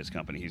with him and his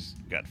company. He's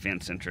got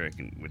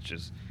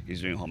FanCentric,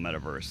 he's doing a whole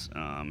metaverse,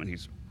 and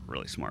he's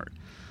really smart.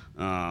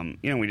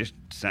 We just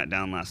sat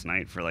down last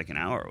night for like an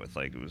hour with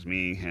it was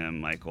me, him,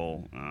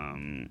 Michael,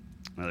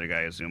 another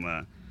guy,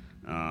 Azuma,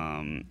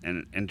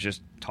 and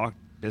just talked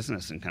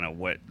business and kind of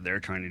what they're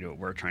trying to do, what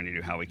we're trying to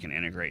do, how we can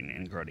integrate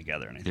and grow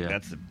together. And I think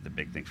that's the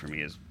big thing for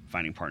me is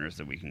finding partners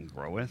that we can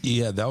grow with.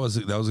 Yeah, that was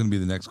going to be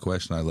the next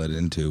question I led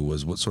into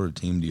was what sort of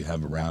team do you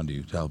have around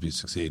you to help you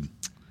succeed?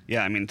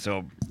 Yeah, I mean,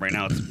 so right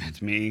now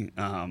it's me,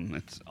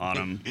 it's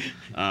Autumn,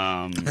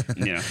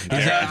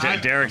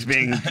 Derek's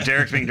being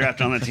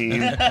drafted on the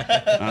team.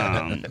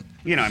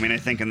 I mean, I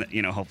think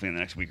hopefully in the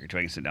next week or two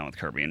I can sit down with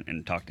Kirby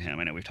and talk to him.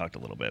 I know we've talked a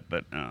little bit,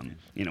 but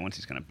once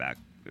he's kind of back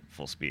at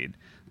full speed,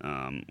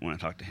 when I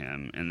talk to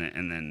him, and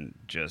then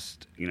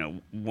just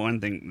one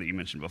thing that you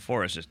mentioned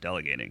before is just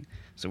delegating.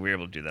 So we were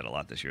able to do that a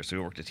lot this year. So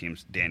we worked with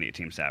Danny at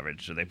Team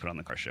Savage, so they put on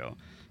the car show.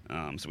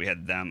 So we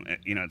had them,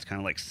 it's kind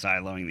of like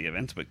siloing the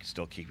events, but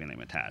still keeping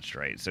them attached,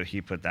 right? So he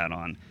put that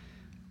on.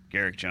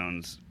 Garrick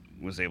Jones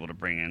was able to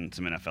bring in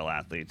some NFL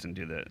athletes and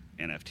do the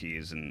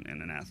NFTs and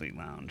an athlete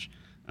lounge.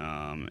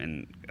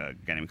 And a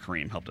guy named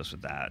Kareem helped us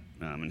with that.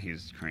 And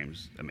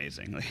Kareem's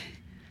amazing.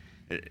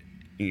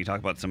 You talk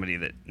about somebody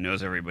that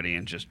knows everybody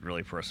and just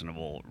really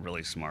personable,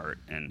 really smart,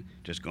 and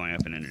just going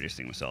up and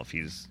introducing himself.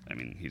 He's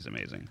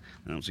amazing.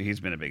 So he's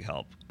been a big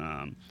help.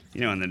 And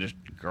then just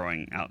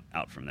growing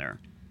out from there.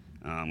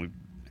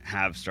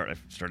 I've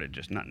started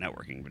just not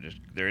networking, but just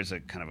there is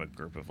a kind of a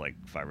group of like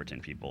 5 or 10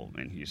 people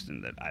in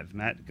Houston that I've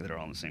met that are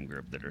all in the same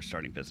group that are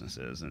starting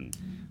businesses and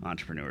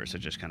entrepreneurs. So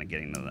just kind of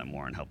getting to know them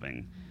more and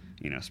helping,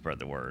 spread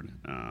the word.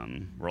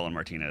 Roland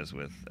Martinez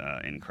with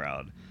In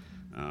Crowd.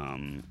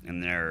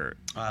 And they're...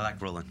 Oh, I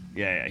like Roland.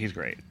 Yeah, he's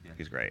great. Yeah.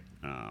 He's great.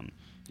 So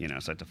I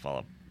have to follow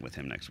up with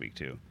him next week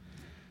too.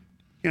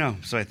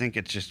 So I think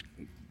it's just,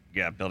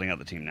 building out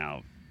the team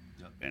now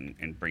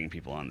and bringing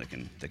people on that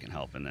can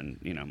help, and then,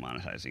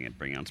 monetizing it,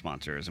 bringing on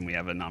sponsors. And we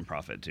have a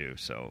nonprofit too.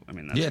 So, I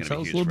mean, that's going to be huge.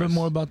 Tell us a little bit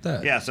more about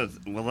that. Yeah. So,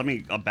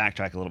 I'll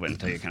backtrack a little bit and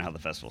tell you kind of how the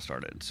festival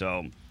started.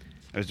 So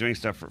I was doing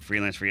stuff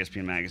freelance for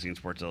ESPN Magazine,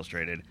 Sports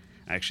Illustrated.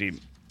 It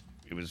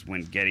was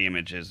when Getty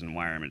Images and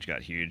Wire Image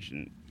got huge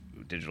and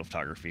digital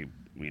photography,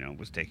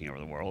 was taking over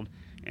the world,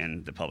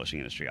 and the publishing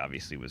industry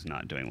obviously was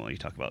not doing well. You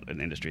talk about an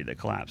industry that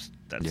collapsed.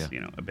 That's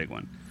a big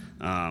one.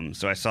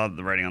 So I saw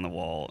the writing on the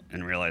wall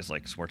and realized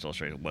like Sports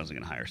Illustrated wasn't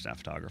going to hire staff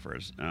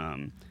photographers,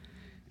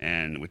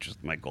 and which was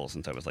my goal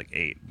since I was like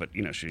 8. But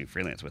shooting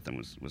freelance with them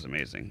was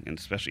amazing, and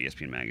especially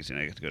ESPN Magazine.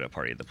 I got to go to a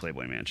party at the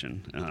Playboy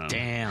Mansion.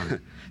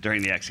 Damn.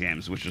 During the X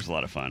Games, which was a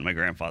lot of fun. My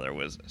grandfather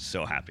was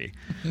so happy.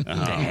 The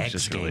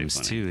X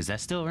Games too. Is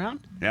that still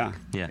around? Yeah.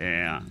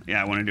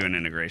 I want to do an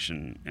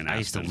integration. I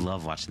used to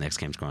love watching the X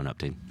Games growing up,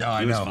 dude. Oh,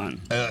 I know. It was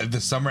fun. The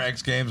summer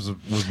X Games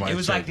was my. It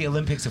was like the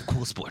Olympics of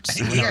cool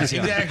sports.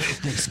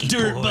 Exactly.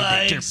 Dirt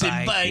bikes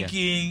and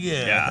biking.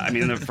 Yeah. I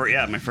mean, my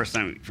first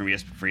time for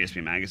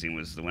ESPN Magazine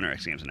was the Winter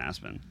X Games in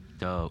Aspen.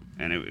 Dope.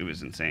 And it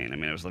was insane. I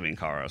mean, I was living in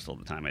Colorado still at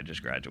the time. I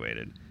just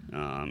graduated.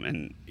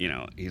 And,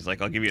 he's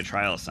like, I'll give you a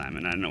trial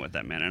assignment. I don't know what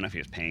that meant. I don't know if he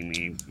was paying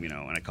me,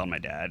 and I called my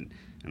dad.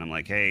 And I'm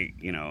like, hey,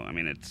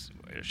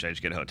 should I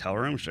just get a hotel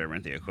room? Should I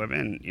rent the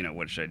equipment?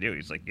 What should I do?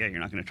 He's like, yeah, you're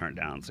not going to turn it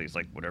down. So he's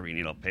like, whatever you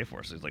need, I'll pay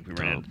for. So he's like, we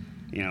rented,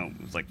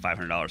 it was like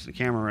 $500 for the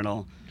camera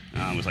rental.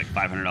 It was like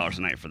 $500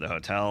 a night for the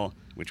hotel,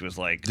 which was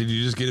like... Did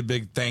you just get a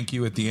big thank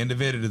you at the end of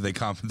it, or did they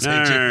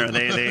compensate you?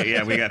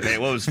 No. We got paid.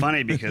 Well, it was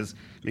funny because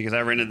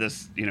I rented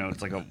this,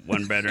 it's like a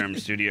 1-bedroom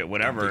studio,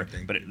 whatever,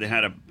 but they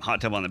had a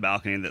hot tub on the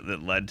balcony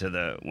that led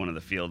to one of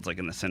the fields, like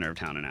in the center of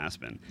town in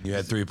Aspen. You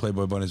had 3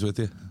 Playboy bunnies with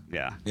you?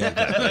 Yeah,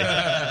 exactly.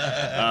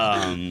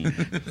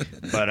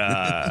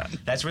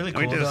 That's really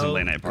cool. We did some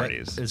late night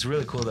parties. It's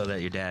really cool though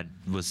that your dad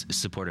was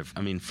supportive.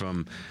 I mean,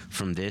 from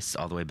this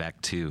all the way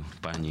back to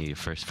buying you your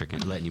first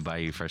letting you buy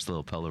your first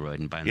little Polaroid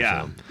and buying the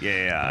film.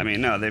 Yeah. I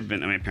mean, no,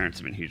 my parents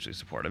have been hugely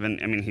supportive, and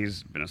I mean,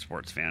 he's been a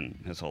sports fan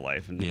his whole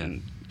life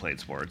and played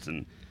sports,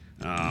 and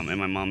my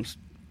mom's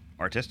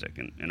artistic,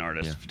 an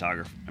artist,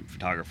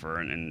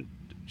 photographer, and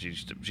she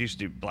used to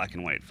do black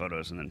and white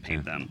photos and then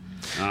paint them.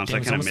 So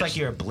it's almost like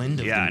you're a blend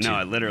of them.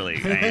 Yeah, no,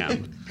 literally, I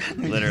am.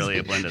 Literally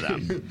a blend of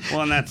them.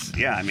 Well, and that's,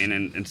 I mean,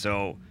 and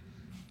so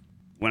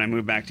when I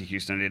moved back to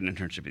Houston, I did an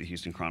internship at the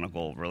Houston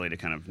Chronicle, really to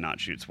kind of not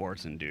shoot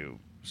sports and do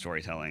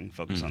storytelling,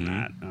 focus on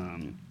that.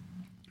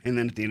 And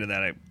then at the end of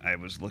that, I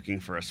was looking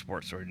for a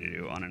sports story to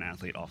do on an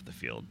athlete off the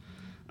field.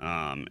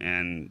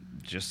 And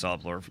just saw a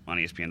blurb on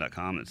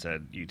ESPN.com that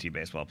said UT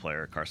baseball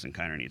player Carson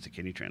Kiner needs a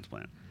kidney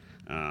transplant.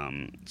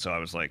 So I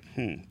was like,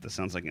 this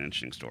sounds like an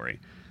interesting story.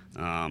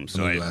 Let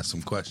me go ask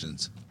some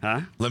questions.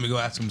 Huh? Let me go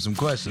ask him some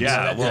questions.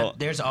 Yeah, well,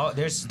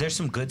 there's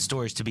some good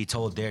stories to be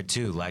told there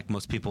too. Like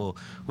most people,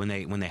 when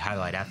they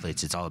highlight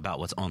athletes, it's all about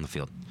what's on the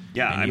field.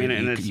 Yeah, I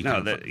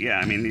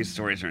mean, these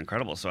stories are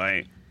incredible.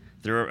 So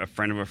through a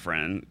friend of a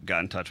friend,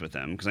 got in touch with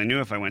them because I knew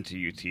if I went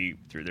to UT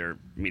through their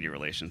media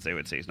relations, they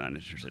would say he's not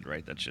interested.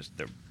 Right? That's just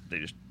they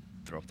just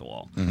throw up the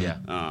wall. Yeah.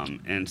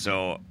 And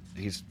so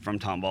he's from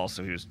Tomball,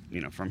 so he was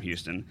from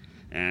Houston.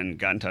 and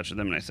got in touch with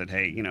him. And I said,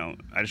 hey,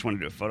 I just want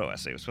to do a photo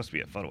essay. It was supposed to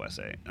be a photo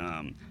essay.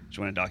 Just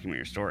want to document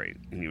your story.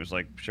 And he was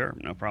like, sure,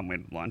 no problem. We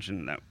had lunch,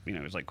 and that, he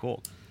was like,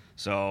 cool.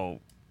 So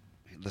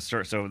the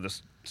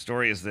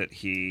story is that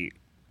he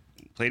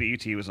played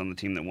at UT, was on the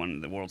team that won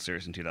the World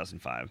Series in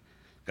 2005,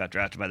 got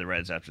drafted by the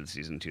Reds after the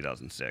season in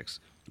 2006,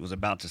 was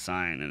about to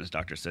sign, and his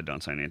doctor said,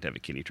 don't sign, you have to have a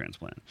kidney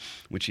transplant,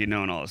 which he'd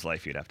known all his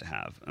life he'd have to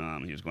have.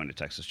 He was going to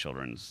Texas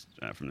Children's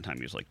from the time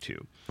he was like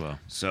 2. Wow.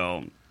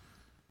 So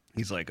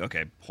he's like,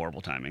 okay,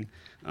 horrible timing.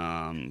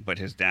 But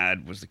his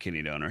dad was the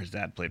kidney donor. His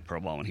dad played pro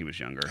ball when he was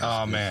younger.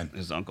 Man.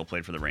 His uncle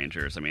played for the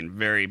Rangers. I mean,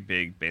 very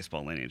big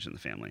baseball lineage in the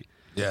family.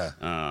 Yeah.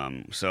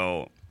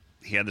 So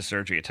he had the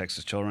surgery at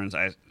Texas Children's.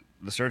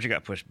 The surgery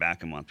got pushed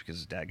back a month because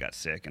his dad got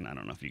sick, and I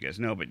don't know if you guys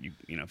know, but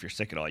if you're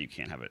sick at all, you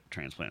can't have a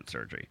transplant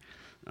surgery.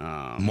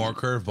 More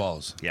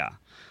curveballs. Yeah.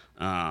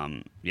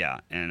 And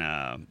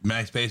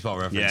Nice baseball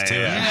reference, Yeah, too.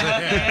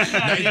 yeah.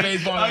 Nice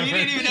baseball reference. You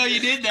didn't even know you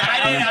did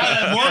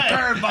that. More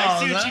curveballs. I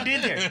see what huh? you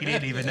did there. He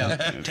didn't even know.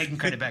 Taking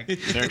credit back.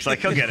 Derek's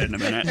like, he'll get it in a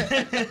minute.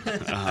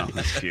 Oh,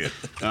 that's cute.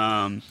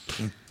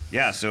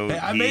 Yeah, so Hey,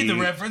 I made the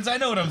reference. I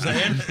know what I'm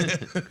saying.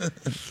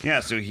 Yeah,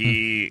 so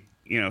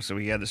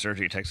he had the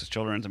surgery at Texas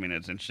Children's. I mean,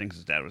 it's interesting because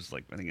his dad was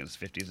like, I think in his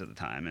 50s at the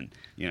time, and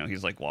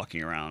he's like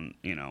walking around,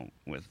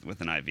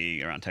 with an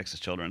IV around Texas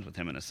Children's with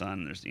him and his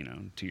son. There's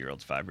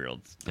 2-year-olds,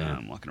 5-year-olds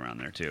walking around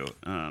there too.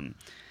 So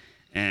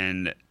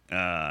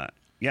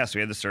he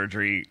had the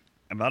surgery.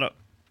 About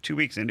 2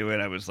 weeks into it,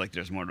 I was like,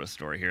 there's more to a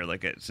story here.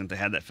 Like, since I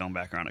had that film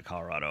background at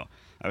Colorado,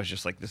 I was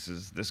just like,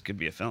 this could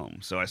be a film.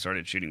 So I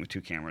started shooting with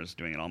 2 cameras,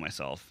 doing it all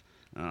myself.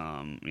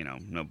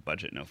 No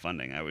budget, no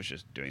funding. I was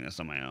just doing this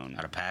on my own.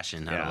 Out of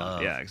passion, out of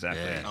love. Yeah,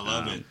 exactly. Yeah. I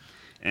love it.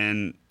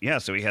 And yeah,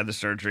 so he had the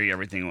surgery.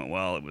 Everything went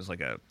well. It was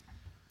like I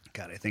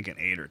think an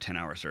 8 or 10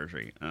 hour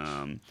surgery.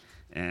 So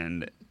he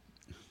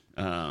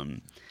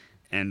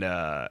had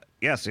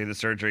the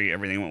surgery.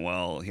 Everything went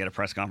well. He had a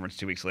press conference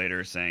 2 weeks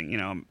later saying,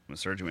 the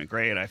surgery went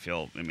great.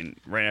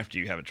 Right after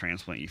you have a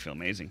transplant, you feel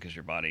amazing because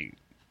your body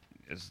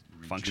is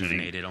functioning.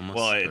 Rejuvenated almost,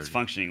 well, it's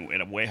functioning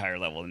at a way higher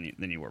level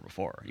than you were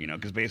before.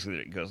 Because basically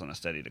it goes on a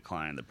steady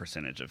decline, the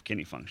percentage of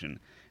kidney function,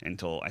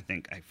 until I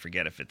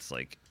forget if it's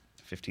like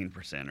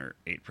 15% or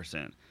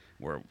 8%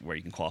 where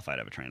you can qualify to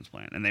have a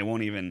transplant. And they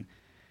won't even,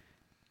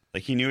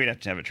 like, he knew he'd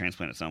have to have a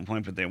transplant at some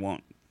point, but they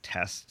won't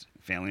test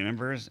family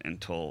members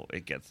until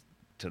it gets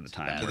to the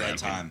time. To that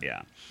time.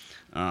 Yeah.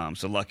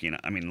 So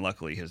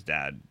luckily his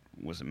dad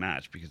was a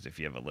match, because if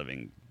you have a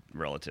living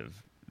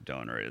relative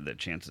donor, the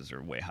chances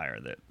are way higher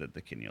that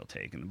the kidney will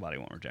take and the body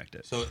won't reject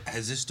it. So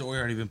has this story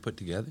already been put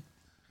together?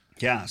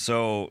 Yeah.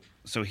 So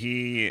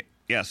he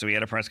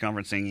had a press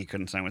conference saying he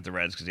couldn't sign with the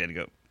Reds because he had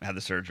to have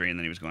the surgery, and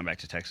then he was going back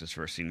to Texas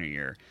for his senior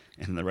year.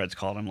 And the Reds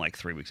called him like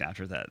 3 weeks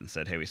after that and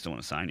said, hey, we still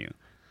want to sign you.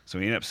 So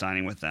he ended up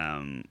signing with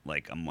them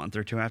like a month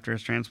or 2 after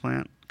his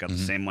transplant. Got the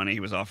same money he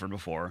was offered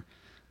before.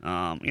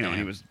 And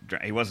he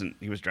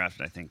was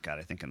drafted, I think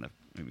in the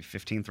maybe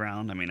 15th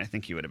round. I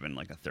think he would have been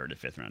like a 3rd or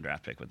 5th round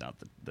draft pick without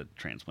the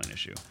transplant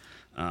issue.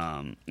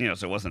 So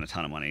it wasn't a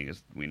ton of money,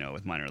 because we know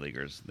with minor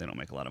leaguers, they don't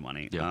make a lot of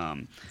money. Yeah.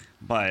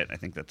 But I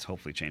think that's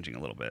hopefully changing a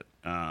little bit.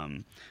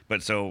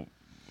 But so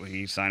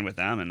he signed with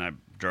them, and I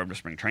drove to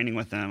spring training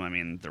with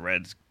them. The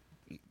Reds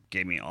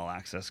gave me all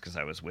access because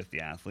I was with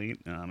the athlete,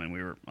 and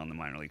we were on the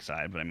minor league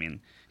side. But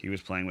he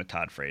was playing with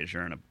Todd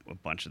Frazier and a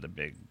bunch of the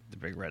big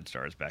Red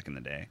Stars back in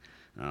the day,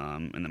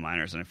 in the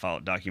minors. And I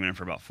documented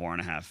for about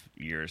 4.5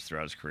 years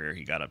throughout his career.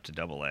 He got up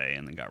to AA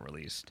and then got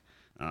released.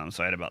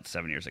 So I had about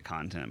 7 years of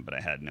content, but I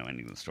had no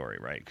ending to the story,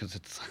 right? Because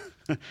it's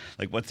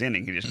like, what's the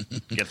ending? He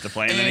just gets to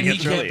play and then he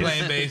gets released.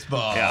 playing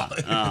baseball.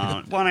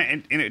 Yeah.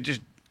 And it just,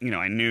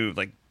 I knew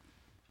like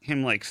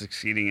him like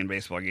succeeding in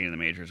baseball, getting to the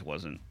majors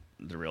wasn't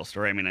the real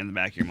story. In the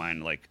back of your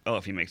mind, like, oh,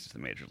 if he makes it to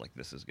the majors, like,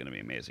 this is going to be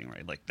amazing,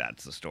 right? Like,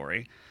 that's the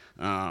story.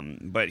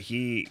 But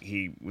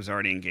he was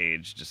already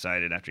engaged,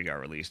 decided after he got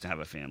released to have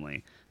a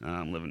family,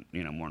 live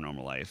more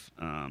normal life.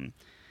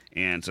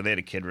 And so they had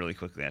a kid really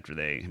quickly after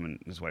him and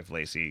his wife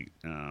Lacey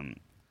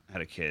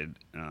had a kid,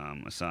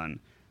 a son,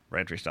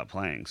 right after he stopped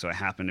playing. So I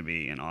happened to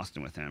be in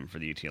Austin with him for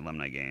the UT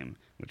alumni game,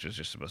 which was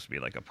just supposed to be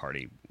like a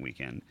party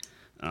weekend.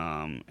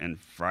 And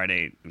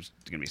Friday, it was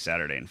going to be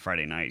Saturday, and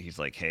Friday night, he's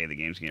like, hey, the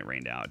game's going to get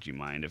rained out. Do you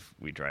mind if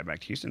we drive back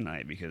to Houston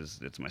tonight, because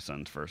it's my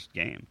son's first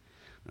game?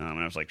 And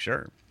I was like,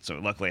 sure. So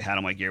luckily I had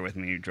all my gear with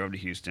me, drove to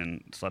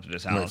Houston, slept at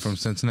his house. Wait, from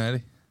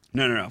Cincinnati?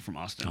 No, from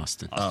Austin.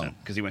 Austin.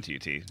 Because he went to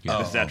UT.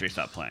 This is after he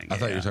stopped playing. I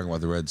thought you were talking about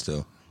the Reds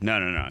still.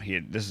 No.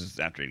 This is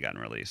after he'd gotten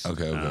released.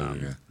 Okay.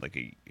 Like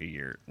a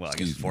year. Well, I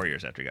guess 4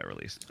 years after he got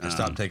released. I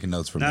stopped taking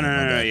notes from No.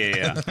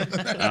 Yeah.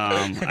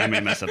 I may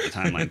mess up the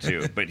timeline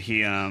too, but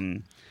he.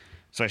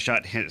 So I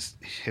shot his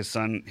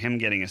son, him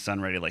getting his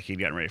son ready, like he'd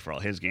gotten ready for all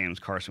his games.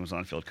 Carson was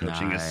on field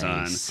coaching his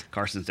son.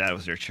 Carson's dad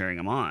was there cheering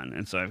him on,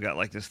 and so I've got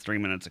like this 3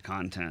 minutes of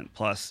content.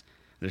 Plus,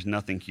 there's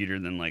nothing cuter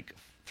than like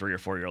 3 or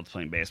 4 year olds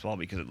playing baseball,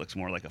 because it looks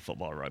more like a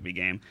football or rugby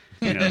game.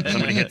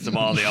 Somebody hits the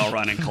ball, they all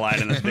run and collide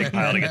in this big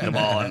pile to get the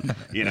ball, and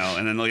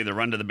and then they'll either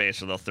run to the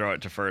base or they'll throw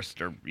it to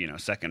first or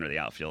second or the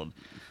outfield.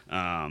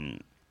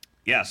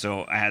 yeah,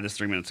 so I had this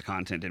 3 minutes of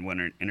content, did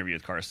one interview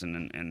with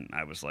Carson, and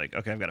I was like,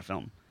 okay, I've got a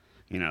film,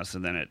 so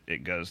then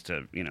it goes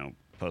to,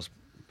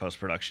 post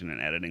production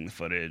and editing the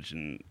footage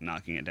and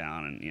knocking it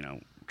down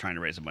and, trying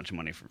to raise a bunch of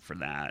money for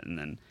that. And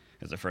then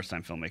as a first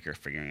time filmmaker,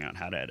 figuring out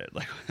how to edit,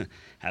 like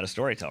how to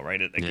storytell,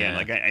 right? Again,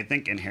 like I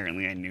think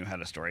inherently I knew how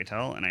to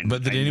storytell.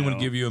 But did anyone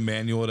give you a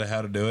manual to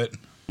how to do it?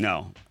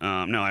 No,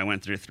 I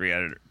went through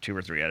two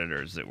or three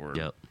editors that were,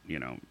 Yep.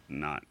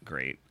 Not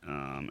great.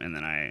 And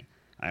then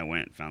I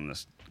went, found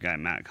this guy,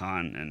 Matt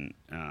Kahn,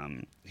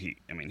 and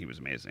he was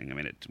amazing. I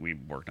mean, we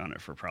worked on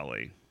it for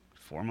probably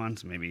 4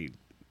 months, maybe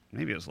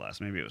it was less,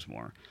 maybe it was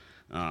more.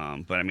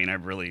 But I mean,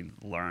 I've really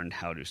learned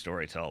how to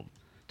storytell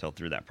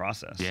through that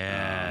process.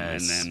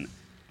 Yes. And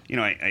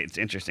then, it's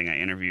interesting. I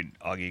interviewed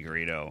Augie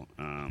Garrido,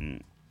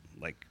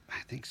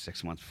 I think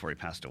 6 months before he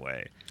passed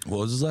away. What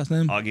was his last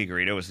name? Augie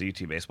Garrido was the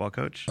UT baseball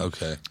coach.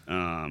 Okay.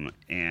 And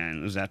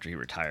it was after he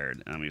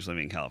retired. He was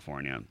living in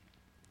California,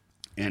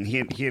 and he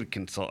had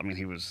consult. I mean,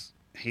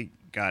 he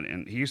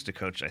used to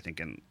coach, I think,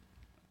 in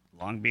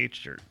Long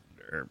Beach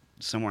or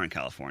somewhere in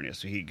California.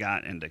 So he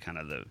got into kind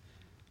of the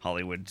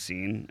Hollywood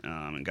scene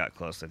and got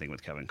close, I think,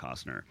 with Kevin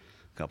Costner,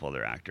 a couple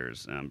other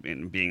actors,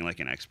 and being like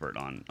an expert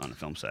on a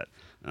film set.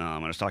 I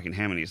was talking to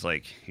him, and he's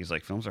like,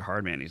 films are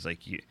hard, man. He's like,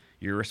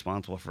 you're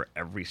responsible for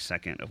every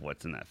second of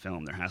what's in that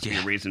film. There has to be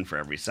a reason for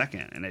every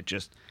second. And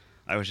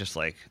I was just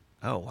like,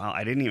 oh wow,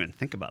 I didn't even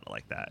think about it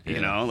like that.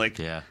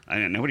 I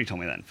mean, nobody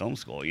told me that in film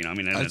school. I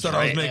mean, I thought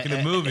I was making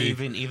a movie.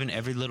 Even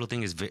every little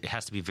thing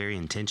has to be very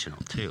intentional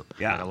too.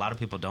 Yeah, like, a lot of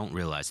people don't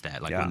realize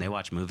that. Like when they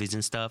watch movies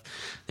and stuff,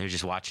 they're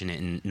just watching it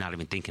and not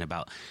even thinking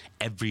about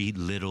every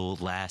little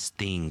last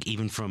thing,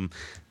 even from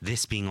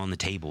this being on the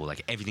table.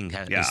 Like everything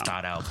is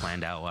thought out,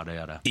 planned out, yada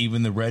yada.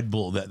 Even the Red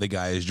Bull that the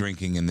guy is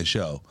drinking in the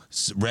show,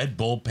 Red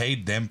Bull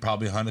paid them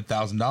probably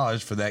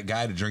 $100,000 for that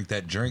guy to drink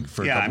that drink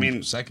for a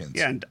couple seconds.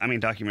 Yeah, I mean,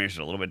 documentaries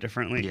are a little bit different,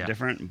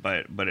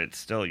 but it's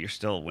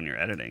still, when you're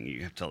editing,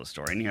 you have to tell the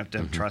story, and you have to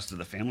have trust of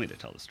the family to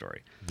tell the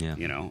story.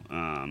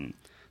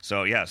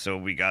 So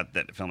we got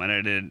that film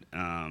edited.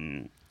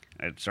 I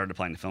started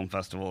applying to film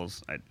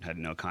festivals. I had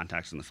no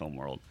contacts in the film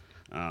world.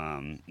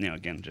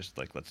 Again, just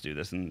like, let's do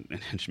this and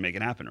just make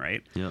it happen,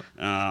 right?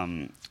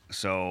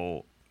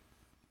 So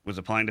was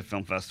applying to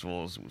film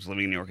festivals, was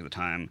living in New York at the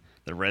time.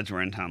 The Reds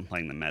were in town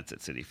playing the Mets at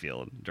Citi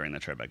Field during the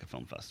Tribeca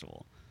Film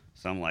Festival.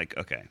 So I'm like,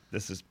 okay,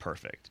 this is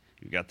perfect.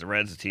 You've got the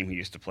Reds, a team he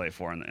used to play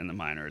for in the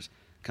minors,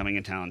 coming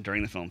in town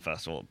during the film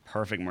festival.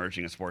 Perfect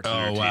merging of sports and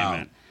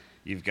entertainment. Wow.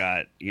 You've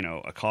got,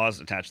 a cause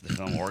attached to the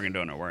film, Organ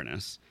Donor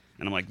Awareness.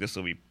 And I'm like, this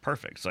will be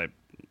perfect. So I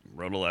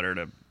wrote a letter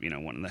to,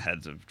 one of the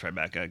heads of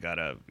Tribeca, got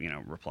a,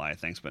 reply,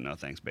 thanks but no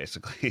thanks,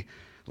 basically,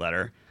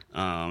 letter.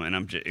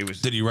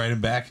 Did you write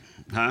him back?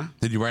 Huh?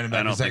 Did you write him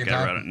back the second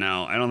time? I wrote it.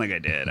 No, I don't think I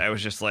did. I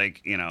was just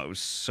like, it was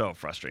so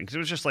frustrating because it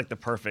was just like the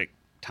perfect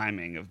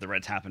timing of the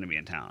Reds happened to be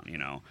in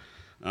town,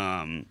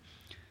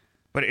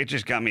 But it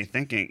just got me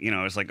thinking,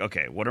 it's like,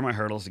 okay, what are my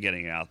hurdles to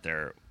getting it out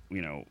there?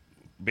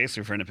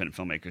 Basically for independent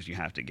filmmakers, you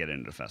have to get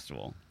into the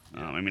festival.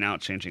 Now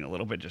it's changing a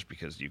little bit just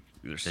because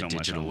there's so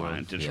much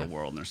online, digital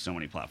world, and there's so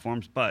many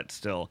platforms. But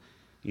still,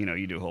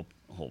 you do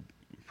a whole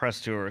press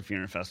tour if you're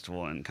in a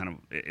festival, and kind of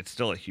it's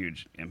still a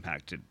huge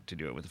impact to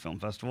do it with a film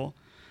festival.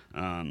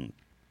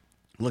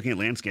 Looking at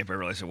landscape, I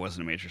realized there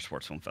wasn't a major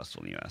sports film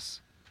festival in the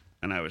U.S.,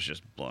 and I was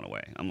just blown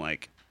away. I'm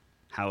like,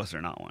 how is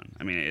there not one?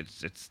 I mean,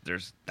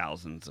 there's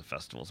thousands of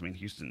festivals. I mean,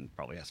 Houston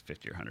probably has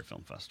 50 or 100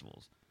 film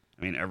festivals.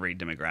 I mean, every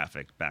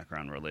demographic,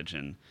 background,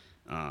 religion.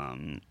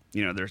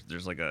 There's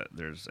I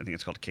think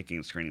it's called Kicking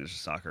and Screening. There's a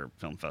soccer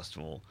film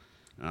festival,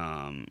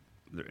 and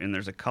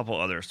there's a couple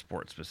other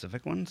sports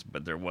specific ones,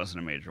 but there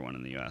wasn't a major one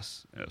in the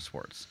U.S.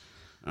 Sports.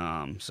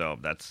 So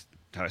that's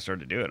how I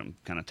started to do it. I'm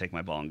kind of take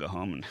my ball and go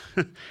home,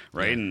 and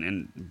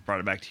and brought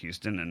it back to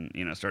Houston,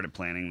 and started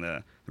planning.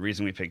 The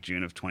reason we picked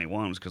June of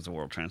 21 was because the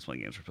World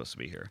Transplant Games were supposed to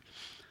be here.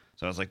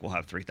 So I was like, we'll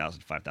have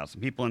 3,000,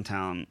 5,000 people in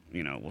town.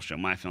 We'll show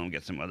my film,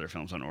 get some other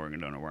films on Organ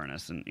Donor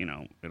Awareness, and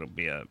it'll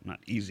be not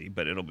easy,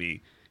 but it'll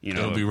be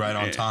it'll be right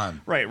on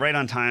time. Right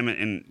on time,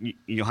 and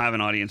you'll have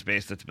an audience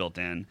base that's built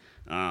in.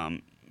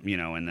 And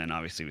then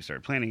obviously we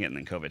started planning it, and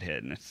then COVID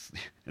hit, and it's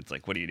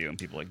like, what do you do? And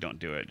people don't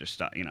do it, just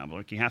stop. But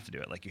like, you have to do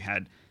it. Like you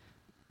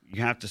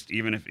have to,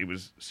 even if it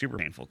was super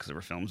painful, because there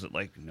were films that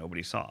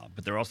nobody saw,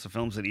 but there are also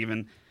films that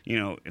even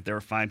if there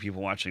were 5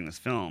 people watching this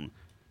film,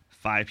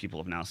 5 people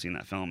have now seen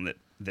that film that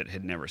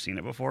had never seen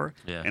it before,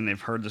 and they've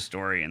heard the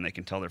story, and they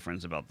can tell their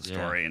friends about the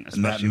story, and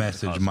that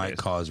message might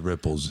cause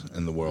ripples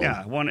in the world.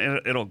 Yeah,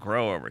 it'll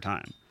grow over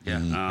time.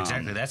 Yeah,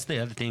 exactly. That's the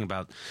other thing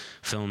about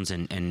films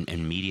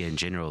and media in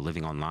general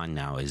living online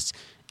now is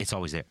it's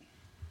always there.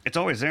 It's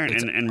always there,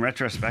 and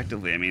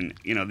retrospectively, I mean,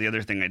 the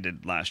other thing I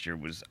did last year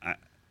was, I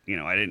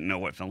didn't know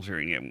what films we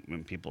were going to get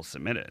when people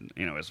submitted.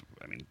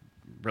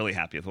 Really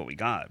happy with what we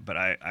got, but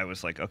I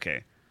was like,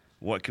 okay,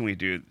 what can we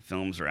do?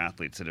 Films or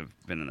athletes that have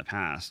been in the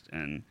past,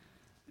 and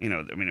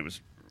it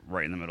was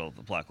right in the middle of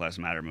the Black Lives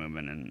Matter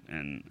movement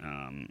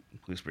and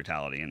police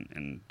brutality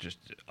and just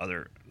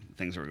other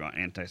things that were going,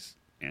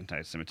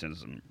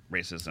 anti-Semitism,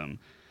 racism,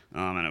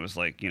 And it was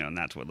like, and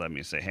that's what led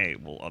me to say, hey,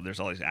 well, there's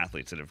all these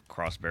athletes that have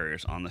crossed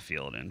barriers on the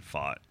field and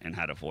fought and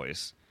had a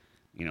voice,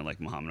 like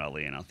Muhammad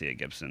Ali and Althea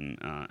Gibson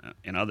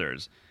and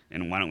others.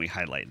 And why don't we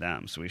highlight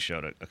them? So we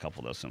showed a couple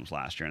of those films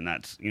last year. And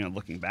that's,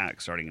 looking back,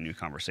 starting a new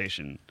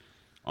conversation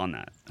on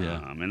that.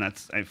 Yeah. And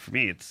that's, for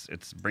me,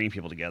 it's bringing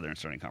people together and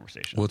starting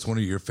conversations. What's one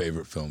of your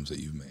favorite films that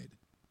you've made?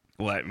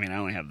 Well, I mean, I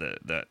only have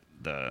the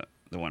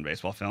one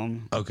baseball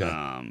film. Okay.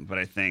 But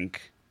I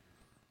think,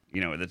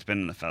 that's been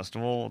in the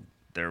festival.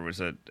 There was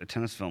a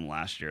tennis film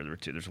last year. There were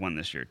two. There's one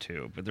this year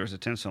too. But there was a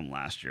tennis film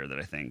last year that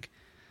I think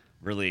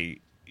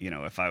really,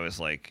 if I was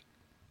like,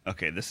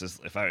 okay,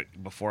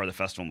 before the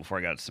festival, before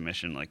I got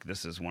submission, like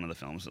this is one of the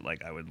films that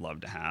like I would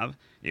love to have.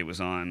 It was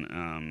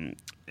on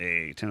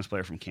a tennis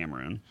player from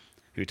Cameroon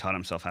who taught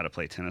himself how to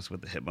play tennis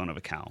with the hip bone of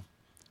a cow.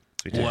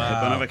 So he took the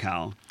hip bone of a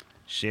cow,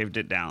 shaved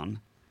it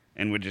down,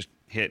 and would just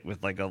hit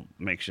with like a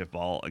makeshift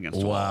ball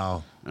against a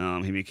wall.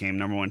 He became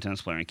 #1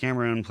 tennis player in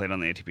Cameroon, played on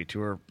the ATP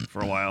Tour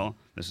for a while.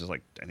 This is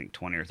like, I think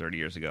 20 or 30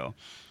 years ago.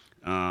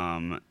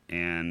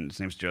 And his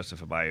name's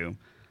Joseph Abayu.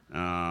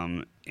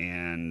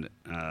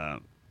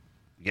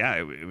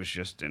 It was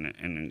just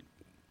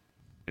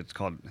it's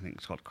called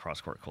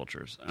Cross Court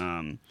Cultures.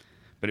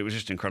 But it was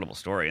just an incredible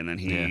story. And then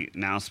he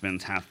now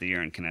spends half the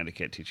year in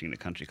Connecticut teaching the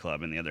country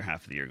club, and the other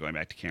half of the year going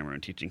back to Cameroon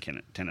teaching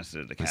tennis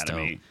at the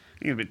academy.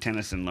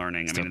 Tennis and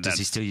learning. Does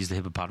he still use the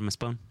hippopotamus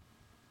bone?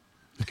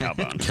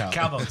 Cowbone.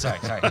 Cowbone. Sorry.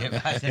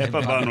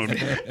 Hippopotamus would be.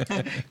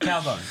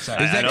 Cowbone.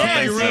 Sorry. Is that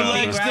kangaroo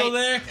leg still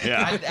there?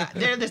 Yeah.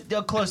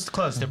 They're close.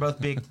 They're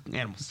both big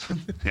animals.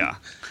 Yeah.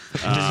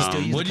 Does he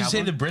still use What'd you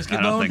say, the brisket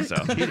I don't bone? think so.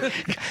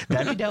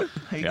 That'd be dope.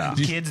 Yeah.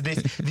 Kids, this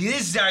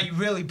is how you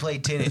really play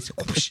tennis.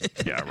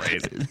 Yeah,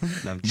 right.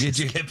 Get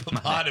your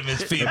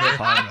hippopotamus femur.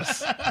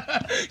 Hippopotamus.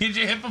 Get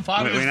your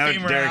hippopotamus We know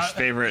femur Derek's out.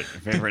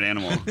 favorite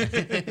animal.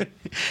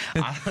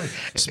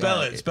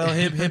 Spell it. Spell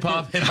hip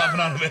hop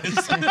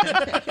anonymous.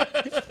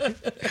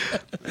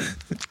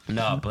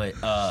 No, but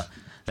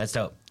that's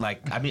dope.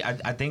 Like, I mean,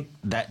 I think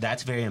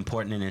that's very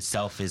important in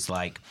itself. Is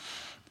like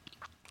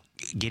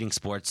getting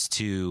sports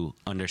to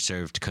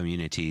underserved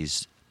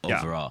communities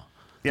overall.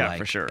 Yeah, Like,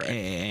 for sure. Right?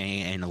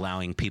 And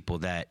allowing people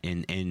that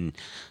in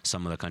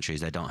some of the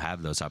countries that don't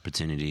have those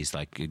opportunities,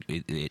 like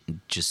it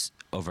just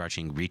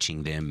overarching,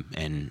 reaching them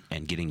and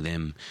getting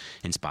them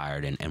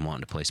inspired and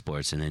wanting to play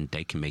sports, and then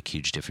they can make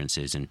huge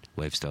differences in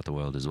waves throughout the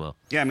world as well.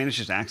 Yeah, I mean, it's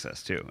just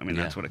access too. I mean,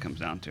 that's Yeah. what it comes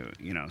down to,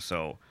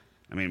 So,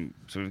 I mean,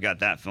 so we've got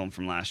that film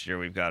from last year.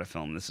 We've got a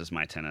film, This Is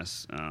My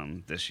Tennis,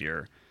 this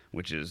year,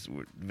 which is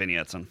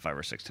vignettes on 5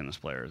 or 6 tennis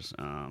players,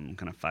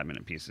 kind of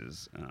 5-minute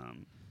pieces,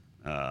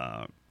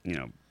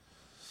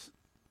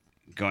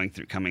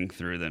 coming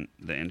through the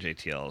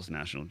NJTL's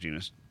National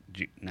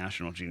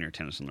Junior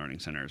Tennis and Learning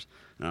Centers.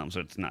 So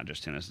it's not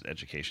just tennis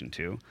education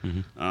too.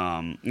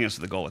 Mm-hmm.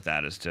 So the goal with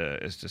that is to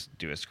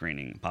do a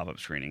pop-up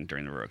screening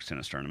during the Royal Oaks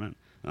Tennis Tournament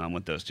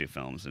with those 2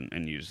 films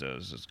and use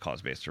those as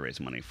cause-based to raise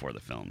money for the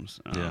films.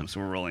 So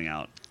we're rolling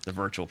out the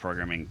virtual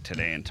programming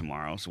today and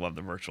tomorrow. So we'll have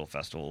the virtual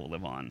festival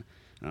live on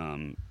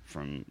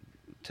from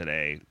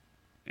today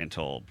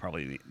until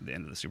probably the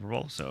end of the Super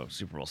Bowl, so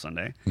Super Bowl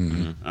Sunday.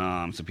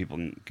 Mm-hmm. So people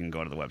can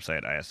go to the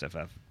website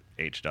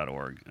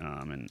isffh.org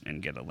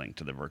and get a link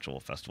to the virtual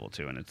festival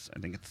too. And I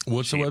think it's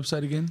What's cheap. the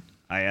website again?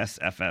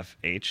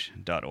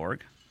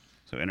 isffh.org.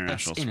 So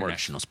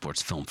International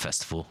Sports Film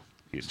Festival,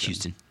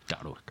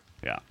 Houston.org.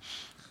 Yeah.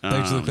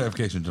 Thanks for the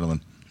clarification,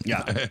 gentlemen.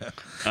 Yeah.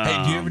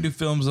 Hey, do you ever do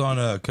films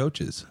on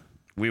coaches?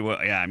 We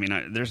will. Yeah. I mean,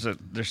 there's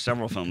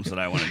several films that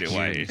I want to do.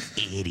 Why?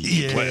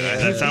 Idiot.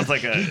 That sounds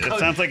like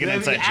an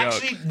inside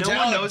Actually, joke. no Tell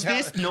one him- knows tell-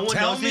 this. No one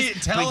tell knows me-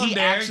 this. tell But him, he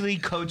Derek. actually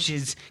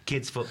coaches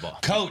kids football.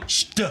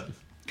 Coached.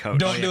 Coach.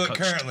 Don't do it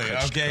coached, currently,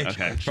 coached, okay?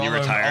 Okay. For You all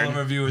retired? of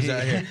our viewers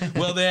out here.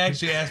 Well, they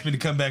actually asked me to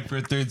come back for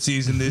a 3rd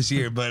season this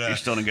year, but You're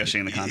still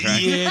negotiating the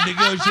contract. yeah,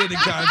 negotiating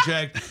the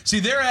contract. See,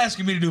 they're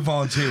asking me to do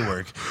volunteer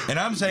work, and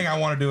I'm saying I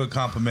want to do it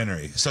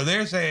complimentary. So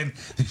they're saying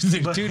there's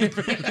 2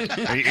 different.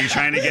 Are you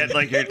trying to get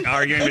like you're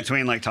arguing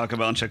between like Taco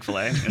Bell and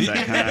Chick-fil-A? Is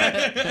that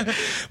kind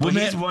of? Well,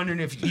 man- he's wondering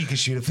if you could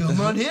shoot a film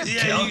on him.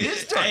 Tell his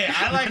story. Hey,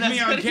 I like me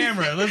on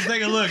camera. Let's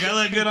take a look. I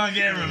look good on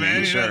camera,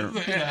 man. Sure.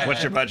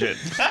 What's your budget?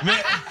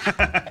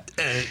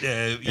 We'll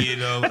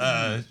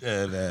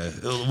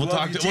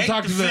talk to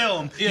the the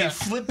film, you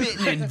flip it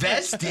and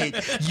invest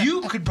it,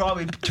 you could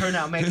probably turn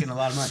out making a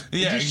lot of money.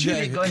 Yeah, Just shoot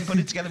exactly. it, go ahead and put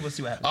it together. We'll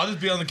see what happens. I'll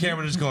just be on the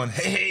camera just going,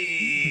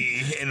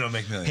 hey, and it'll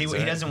make millions. He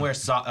right? doesn't wear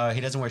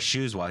he doesn't wear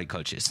shoes while he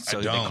coaches, so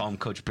they don't. call him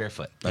Coach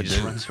Barefoot. He I just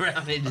do. runs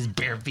around in his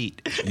bare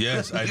feet.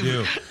 Yes, I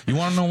do. You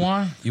want to know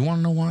why? I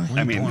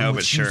mean, Born no, with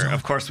but shoes sure. on?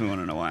 Of course, we want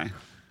to know why.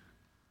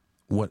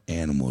 What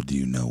animal do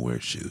you know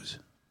wears shoes?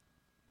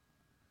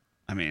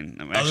 I mean,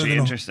 I'm Other actually than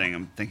a- interesting.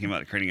 I'm thinking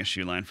about creating a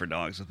shoe line for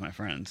dogs with my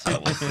friends. So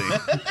we'll see.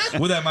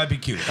 Well, that might be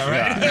cute. All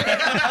right.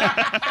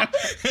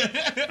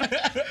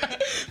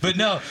 But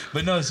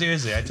no,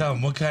 seriously, I tell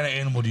them, what kind of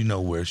animal do you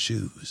know wears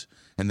shoes?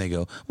 And they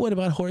go, what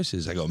about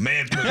horses? I go,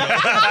 man, put those.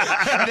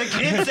 The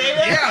kids say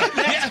that?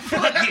 That's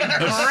fucking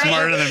That's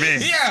smarter than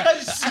me. Yeah.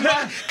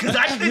 Because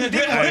I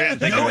couldn't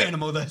think of no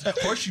animal. That's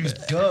horseshoes,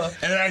 duh.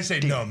 And then I say,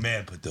 no,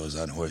 man, put those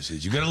on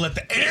horses. You got to let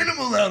the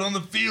animal out on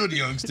the field,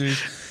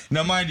 youngsters.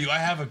 Now, mind you, I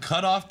have a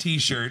cut-off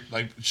T-shirt,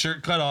 like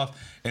shirt cut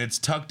off, and it's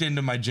tucked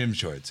into my gym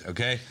shorts,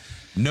 okay?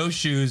 No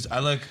shoes.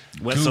 I look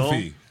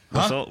goofy.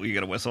 Whistle? You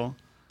got a whistle?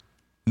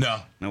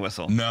 No. No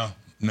whistle? No.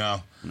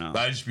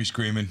 I just be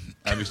screaming.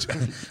 I'd be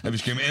screaming.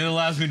 And it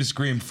allows me to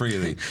scream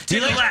freely.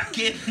 Take a lap,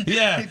 kid.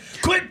 Yeah.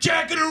 Quit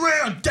jacking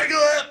around. Take a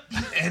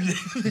lap. And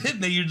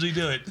they usually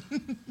do it.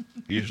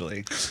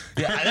 Usually.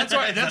 Yeah, that's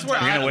where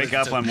You're going to wake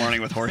up one morning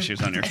with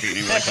horseshoes on your feet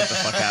and you're like, what the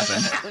fuck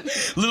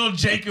happened? Little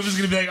Jacob is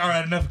going to be like, all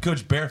right, enough of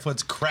Coach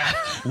Barefoot's crap.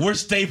 We're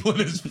stapling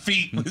his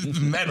feet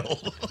with metal.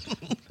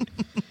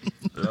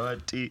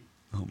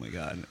 Oh my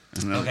God.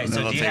 Okay,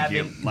 so do you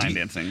have line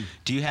dancing?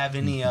 Do you have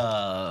any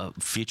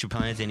future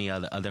plans? Any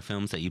other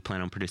films that you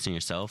plan on producing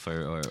yourself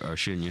or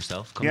shooting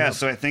yourself? Yeah, up?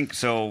 so I think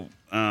so.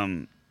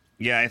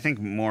 I think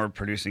more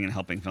producing and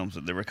helping films.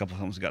 There were a couple of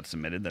films that got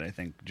submitted that I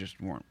think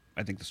just weren't.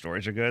 I think the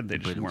stories are good. They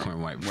just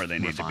weren't where they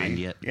need to be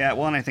yet. Yeah,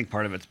 well, and I think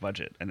part of it's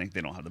budget. I think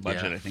they don't have the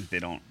budget. Yeah. I think they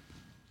don't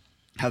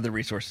have the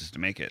resources to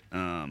make it.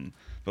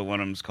 But one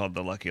of them is called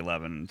The Lucky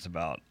 11. It's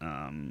about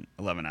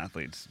 11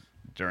 athletes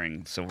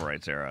during the Civil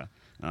Rights era.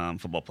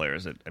 Football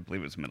players at, I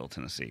believe it was Middle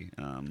Tennessee.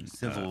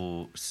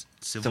 Civil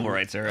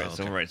rights era,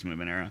 Civil Rights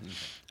Movement era,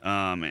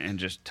 and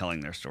just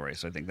telling their story.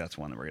 So I think that's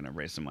one that we're going to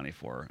raise some money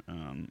for.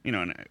 And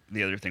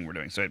the other thing we're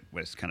doing, so I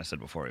kind of said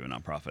before, we have a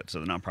nonprofit. So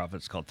the nonprofit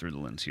is called Through the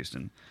Lens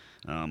Houston.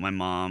 My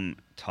mom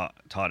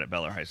taught at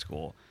Beller High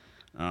School.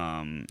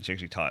 She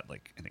actually taught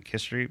I think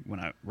history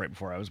right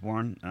before I was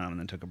born, and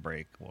then took a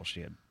break while she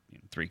had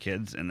 3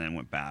 kids, and then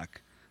went back.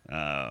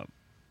 I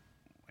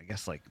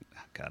guess I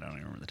don't even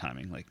remember the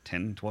timing,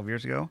 10, 12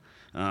 years ago.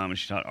 And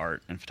she taught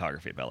art and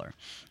photography at Beller.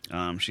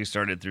 She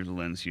started Through the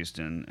Lens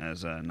Houston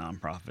as a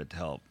nonprofit to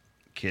help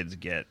kids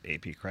get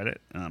AP credit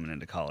and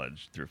into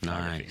college through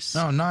photography. Nice.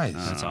 Oh, nice.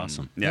 That's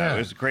awesome. Yeah, it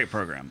was a great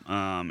program.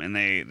 And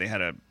they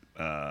had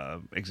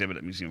a exhibit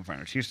at Museum of Fine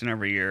Arts Houston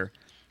every year,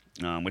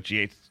 which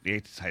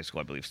Yates High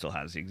School, I believe, still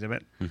has the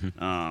exhibit.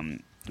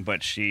 Mm-hmm.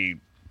 But she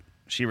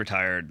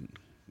retired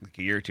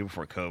a year or two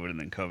before COVID, and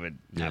then COVID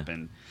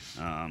happened.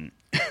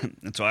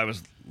 And so I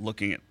was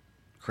looking at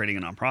creating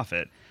a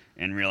nonprofit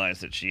and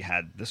realized that she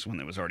had this one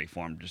that was already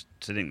formed, just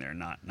sitting there,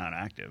 not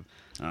active.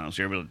 So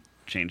you're able to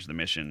change the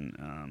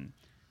mission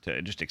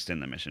to just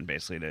extend the mission,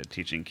 basically, to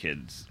teaching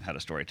kids how to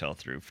storytell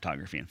through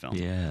photography and film.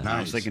 Yeah,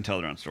 nice. So they can tell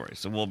their own stories.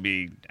 So we'll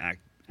be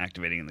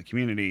activating in the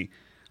community.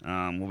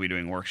 We'll be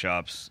doing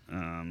workshops,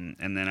 and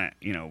then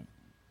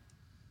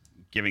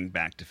giving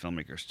back to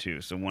filmmakers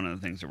too. So one of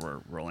the things that we're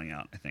rolling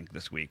out, I think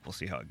this week, we'll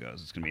see how it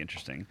goes. It's going to be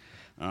interesting.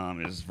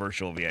 Is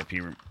virtual VIP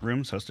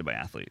rooms hosted by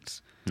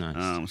athletes.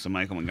 Nice. So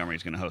Michael Montgomery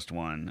is going to host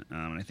one,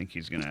 and I think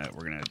we're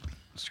going to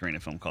screen a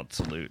film called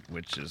Salute,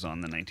 which is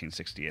on the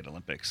 1968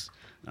 Olympics.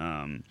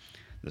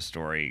 The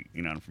story,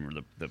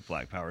 from the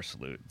Black Power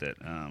salute that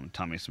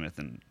Tommy Smith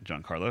and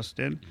John Carlos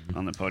did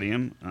on the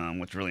podium.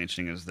 What's really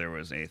interesting is there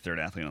was a third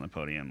athlete on the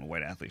podium, a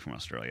white athlete from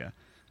Australia,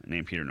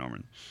 named Peter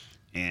Norman.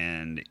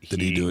 And did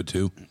he do it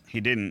too?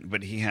 He didn't,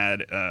 but he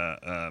had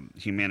a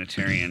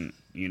humanitarian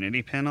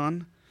unity pin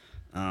on,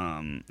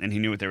 and he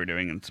knew what they were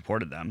doing and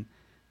supported them.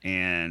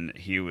 And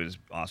he was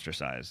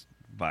ostracized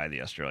by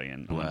the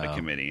Australian Olympic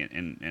Committee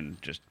and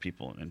just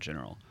people in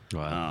general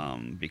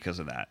because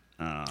of that.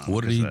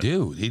 What did he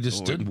do? He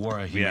just wore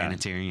a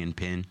humanitarian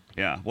pin.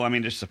 Yeah. Well,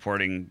 just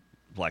supporting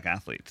black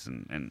athletes,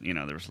 and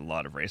there was a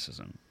lot of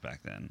racism back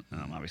then.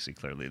 Obviously,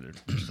 clearly there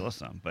still is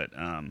some, but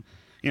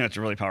it's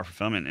a really powerful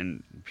film,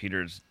 and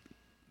Peter's,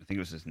 I think it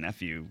was his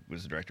nephew,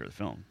 was the director of the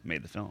film,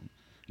 made the film,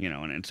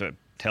 and so it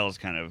tells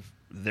kind of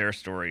their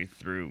story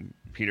through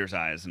Peter's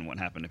eyes and what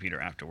happened to Peter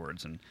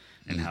afterwards, and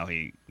how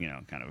he,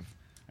 kind of,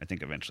 I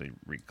think eventually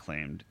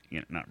reclaimed,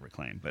 not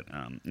reclaimed, but,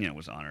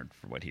 was honored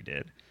for what he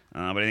did.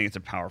 But I think it's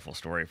a powerful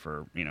story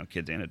for,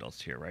 kids and adults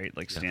to hear, right?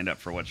 Stand up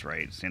for what's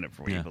right, stand up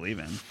for what you believe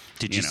in.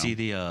 Did you see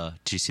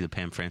the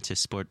Pam Francis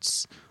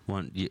sports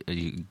one?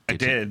 I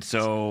did.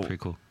 So pretty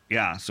cool.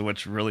 Yeah. So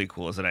what's really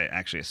cool is that I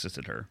actually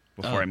assisted her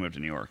before I moved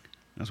to New York.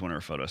 I was one of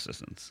her photo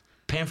assistants.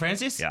 Pam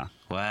Francis? Yeah.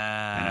 Wow.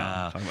 I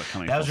know. Talking about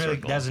coming that was full really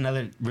circle. that was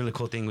another really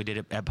cool thing we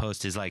did at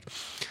Post is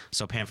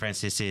so Pam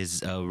Francis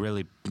is a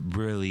really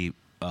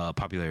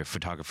popular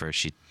photographer.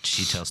 She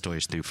tells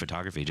stories through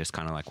photography, just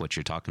kind of like what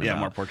you're talking about. Yeah,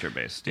 more portrait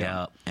based.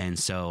 Yeah. And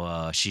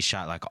so she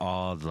shot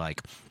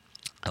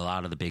a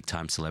lot of the big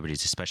time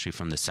celebrities, especially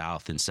from the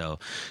South. And so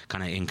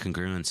kind of in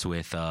congruence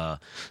with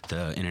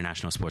the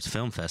International Sports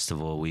Film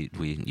Festival, we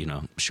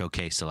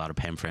showcased a lot of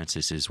Pam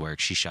Francis's work.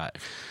 She shot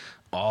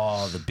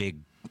all the big,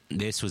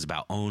 this was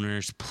about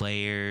owners,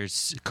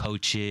 players,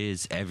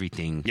 coaches,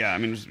 everything. Yeah.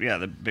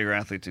 The bigger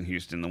athletes in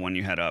Houston, the one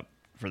you had up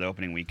for the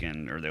opening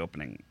weekend or the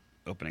opening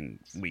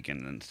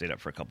weekend and stayed up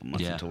for a couple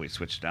months until we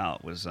switched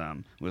out was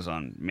on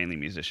mainly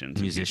musicians.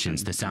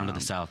 The Sound of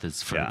the South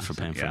is for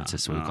Pam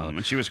Francis, what we call it.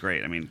 And she was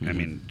great.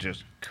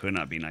 Just could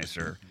not be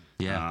nicer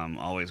Yeah.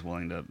 Always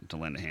willing to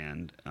lend a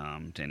hand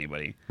to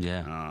anybody.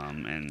 Yeah.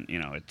 And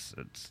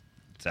it's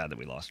sad that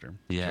we lost her.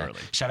 Yeah.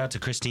 Shortly. Shout out to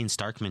Christine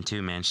Starkman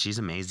too, man. She's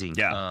amazing.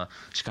 Yeah.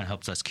 She kind of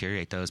helps us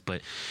curate those,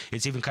 but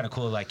it's even kind of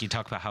cool. Like you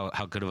talk about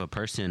how good of a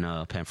person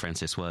Pam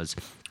Francis was.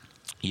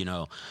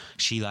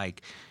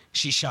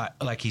 She shot,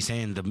 like he's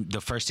saying,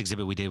 the first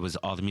exhibit we did was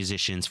all the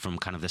musicians from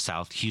kind of the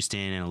South,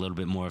 Houston, and a little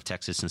bit more of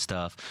Texas and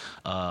stuff.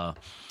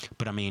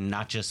 But I mean,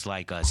 not just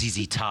like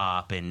ZZ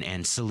Top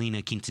and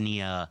Selena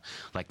Quintanilla,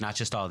 like not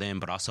just all them,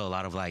 but also a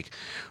lot of like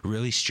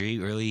really street,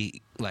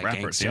 really like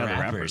Rappers, gangster the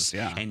rappers.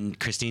 yeah. And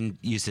Christine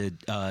used to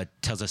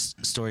tells us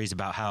stories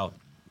about how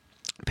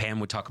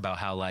Pam would talk about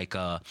how like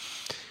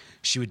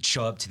she would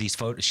show up to these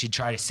photos. She'd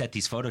try to set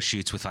these photo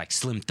shoots with like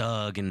Slim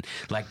Thug and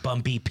like Bun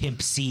B, Pimp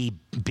C,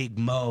 Big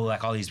Mo,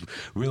 like all these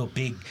real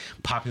big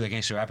popular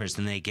gangster rappers.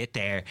 And they get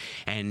there,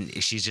 and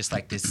she's just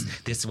like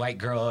this white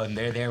girl, and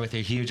they're there with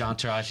their huge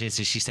entourages.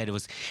 And she said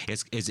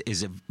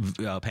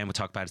Pam would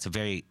talk about it's a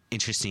very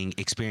interesting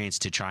experience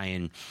to try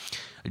and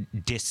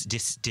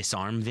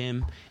disarm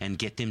them and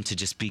get them to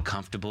just be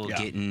comfortable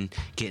getting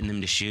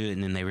them to shoot,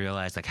 and then they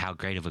realize like how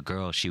great of a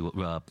girl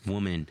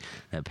woman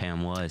that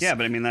Pam was. Yeah,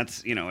 but I mean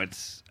that's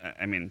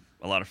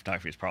a lot of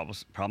photography is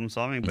problem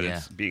solving, but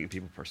it's being a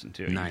people person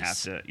too.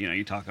 Nice. You have to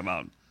you talk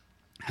about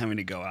having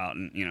to go out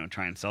and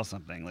try and sell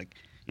something, like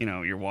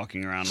you're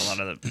walking around a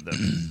lot of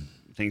the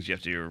things you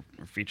have to do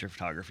or feature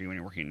photography when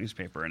you're working in a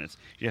newspaper, and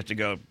you have to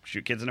go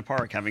shoot kids in a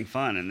park having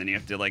fun, and then you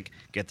have to like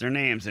get their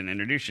names and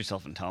introduce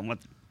yourself and tell them what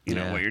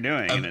what you're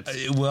doing. And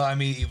it's well, I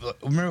mean,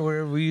 remember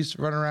where we used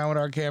to run around with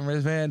our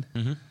cameras, man?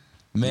 Mm-hmm.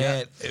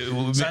 Man,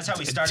 so that's how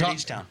we started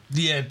H-Town.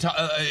 Yeah,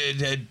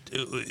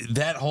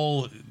 that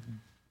whole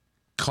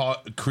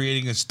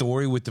creating a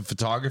story with the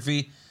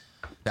photography,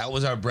 that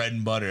was our bread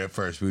and butter at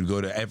first. We would go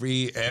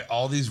to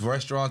all these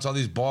restaurants, all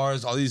these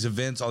bars, all these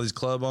events, all these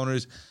club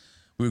owners.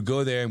 We would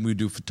go there and we would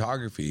do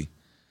photography.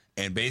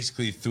 And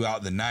basically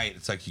throughout the night,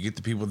 it's like you get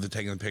the people that are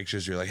taking the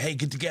pictures. You're like, hey,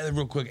 get together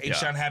real quick.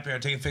 H-Town Happy Hour,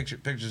 taking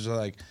pictures. They're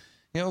like,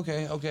 yeah,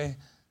 okay.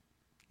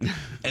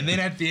 And then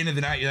at the end of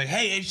the night, you're like,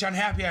 "Hey, H-Town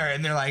Happy Hour,"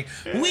 and they're like,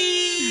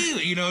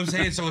 "Wee!" You know what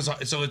I'm saying?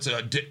 So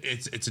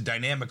it's a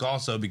dynamic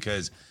also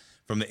because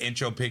from the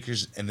intro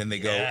pictures, and then they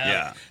go,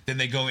 then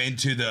they go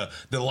into the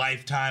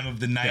lifetime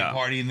of the night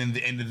party, and then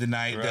the end of the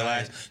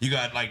night, you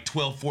got like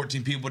 12,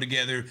 14 people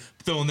together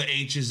throwing the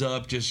H's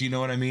up, just you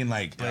know what I mean,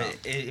 like. But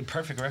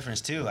perfect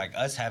reference too, like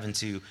us having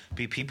to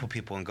be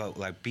people and go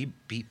like be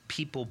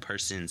people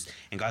persons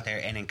and go out there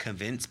and then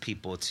convince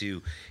people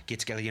to get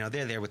together.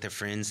 They're there with their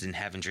friends and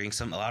having drinks.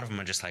 A lot of them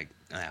are just like,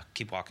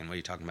 keep walking. What are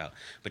you talking about?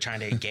 But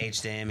trying to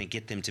engage them and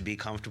get them to be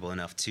comfortable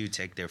enough to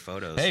take their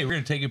photos. Hey, we're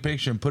gonna take a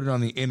picture and put it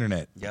on the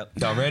internet. Yep.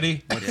 Y'all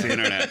ready? What's the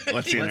internet?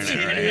 What's the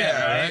internet? Right?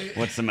 Yeah, right.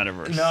 What's the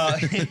metaverse? No,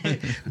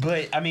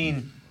 but I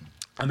mean,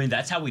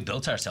 that's how we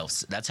built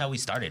ourselves. That's how we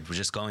started. We're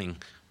just going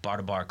bar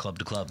to bar, club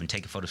to club, and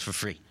taking photos for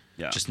free.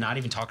 Yeah. Just not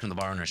even talking to the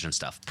bar owners and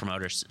stuff.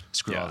 Promoters,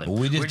 screw all them.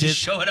 We're just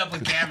showing up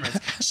with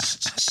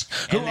cameras.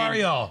 Who are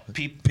y'all?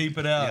 Peep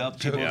it out.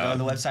 People go on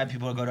the website.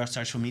 People will go to our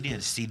social media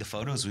to see the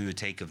photos we would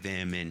take of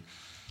them, and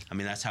I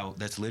mean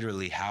that's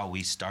literally how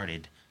we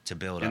started to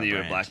build. And our you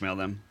brand. would blackmail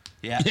them.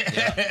 Yeah,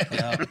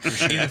 for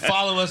sure. Either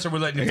follow us or we're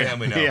letting your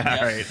family know.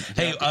 Right.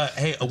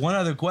 Hey, one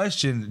other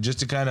question, just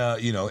to kind of,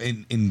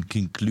 in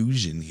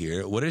conclusion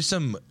here. What are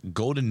some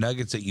golden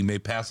nuggets that you may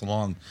pass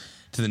along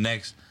to the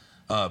next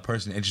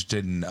person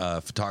interested in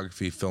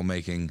photography,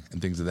 filmmaking,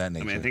 and things of that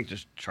nature? I mean, I think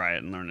just try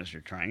it and learn as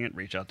you're trying it.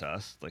 Reach out to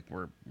us. Like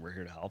we're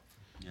here to help.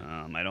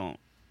 Yeah. I don't.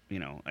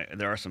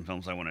 There are some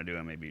films I want to do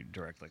and maybe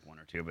direct like one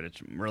or two, but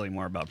it's really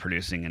more about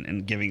producing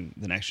and giving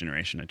the next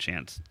generation a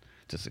chance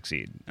to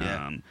succeed.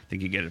 Yeah. I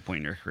think you get to a point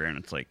in your career and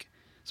it's like,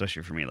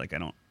 especially for me, like I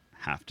don't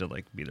have to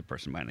like be the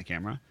person behind the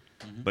camera,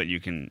 but you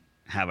can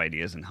have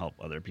ideas and help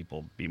other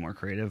people be more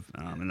creative.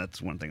 And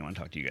that's one thing I want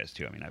to talk to you guys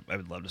too. I mean, I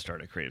would love to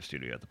start a creative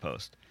studio at the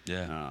Post.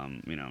 Yeah.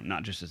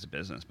 Not just as a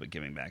business, but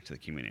giving back to the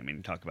community. I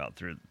mean, talk about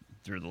through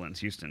the Lens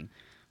Houston,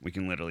 we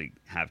can literally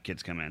have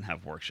kids come in,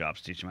 have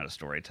workshops, teach them how to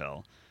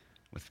storytell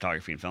with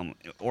photography and film,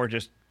 or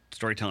just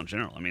storytelling in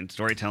general. I mean,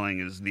 storytelling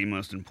is the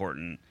most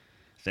important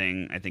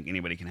thing I think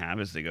anybody can have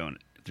as they go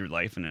through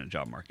life and in a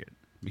job market.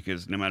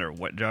 Because no matter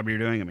what job you're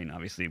doing, I mean,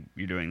 obviously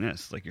you're doing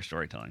this, like you're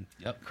storytelling.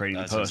 Yep. Creating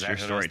That's the post,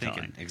 exactly you're what I was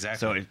storytelling. thinking. Exactly.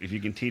 So if you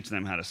can teach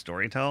them how to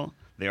storytell,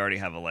 they already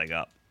have a leg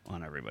up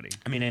on everybody.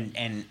 I mean,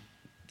 and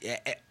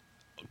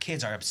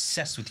kids are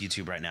obsessed with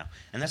YouTube right now,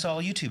 and that's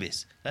all YouTube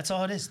is. That's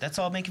all it is. That's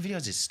all making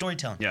videos is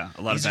storytelling. Yeah,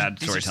 a lot of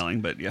bad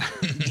storytelling, but yeah.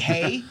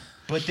 Hey,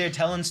 but they're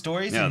telling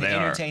stories and they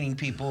entertaining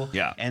people.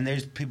 Yeah. And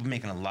there's people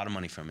making a lot of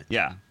money from it.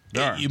 Yeah.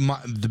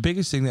 The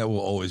biggest thing that will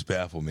always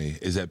baffle me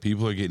is that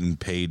people are getting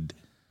paid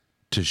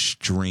to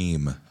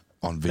stream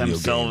on video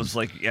themselves,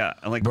 games.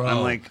 Bro,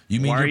 I'm like,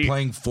 you mean you're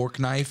playing Fork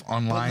Knife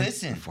online? But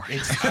listen,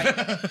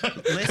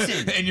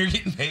 listen, and you're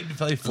getting paid to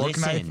play Fork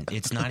Knife.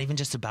 It's not even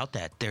just about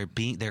that.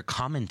 They're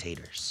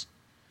commentators.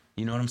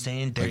 You know what I'm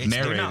saying? Like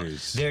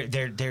narrators.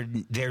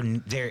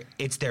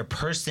 It's their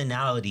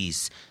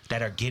personalities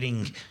that are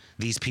getting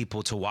these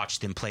people to watch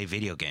them play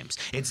video games.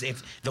 It's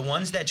if the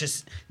ones that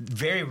just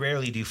very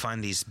rarely do you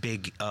find these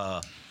big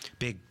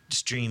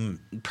stream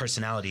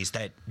personalities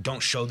that don't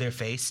show their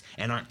face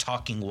and aren't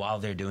talking while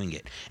they're doing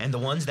it. And the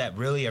ones that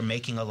really are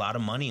making a lot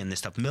of money in this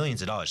stuff,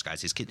 millions of dollars, guys.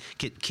 These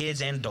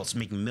kids and adults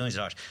making millions of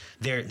dollars.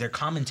 They're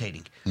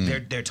commentating.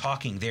 They're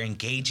talking. They're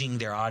engaging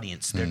their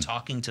audience. They're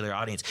talking to their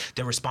audience.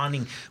 They're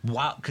responding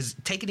while, because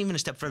take it even a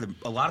step further,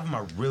 a lot of them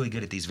are really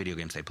good at these video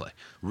games they play.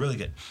 Really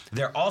good.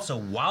 They're also,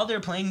 while they're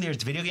playing their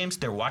video games,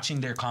 they're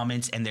watching their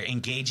comments and they're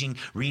engaging,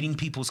 reading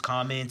people's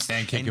comments.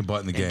 And kicking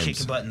butt in the game.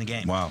 Kicking butt in the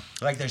game. Wow.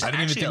 Like there's I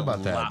didn't even actually think about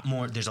a that. lot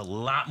more. There's a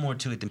lot more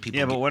to it than people.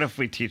 Yeah, but what if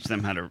we teach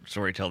them how to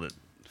storytell that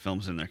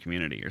films in their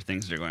community or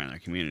things that are going on in their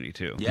community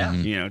too? Yeah.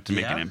 You know, to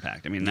make Yeah. an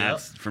impact. I mean, Yep.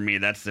 that's for me.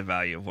 That's the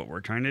value of what we're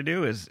trying to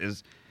do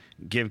is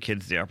give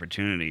kids the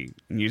opportunity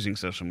using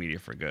social media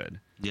for good.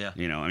 Yeah.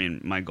 You know, I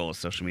mean, my goal is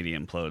social media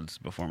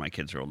implodes before my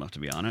kids are old enough to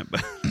be on it,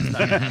 but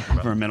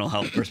from a mental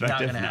health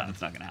perspective, gonna no, happen.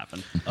 it's not going to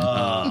happen.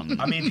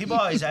 I mean, people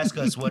always ask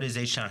us what is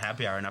H-Town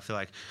Happy Hour, and I feel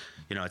like,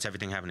 you know, it's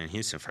everything happening in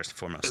Houston first and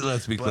foremost.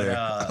 Let's be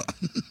clear.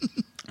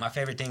 My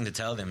favorite thing to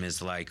tell them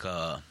is like,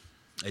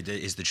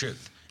 is the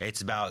truth.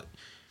 It's about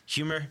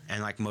humor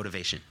and like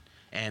motivation.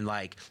 And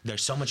like,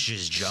 there's so much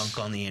just junk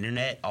on the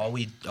internet. All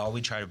we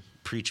try to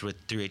preach with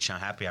through H-Town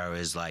Happy Hour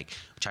is like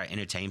try to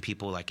entertain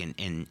people like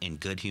in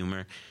good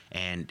humor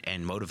and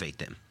motivate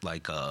them.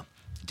 Like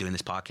doing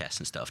this podcast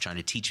and stuff, trying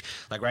to teach,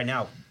 like right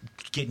now,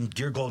 getting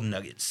your golden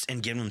nuggets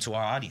and giving them to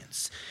our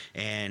audience.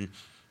 And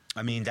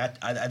I mean,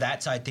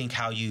 that's I think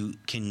how you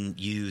can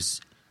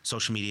use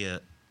social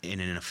media in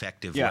an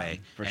effective way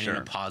for and sure.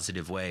 in a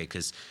positive way,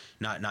 because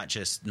not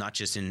just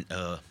in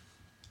a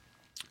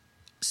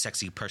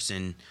sexy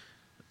person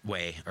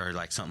way or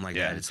like something like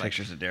Yeah, that. It's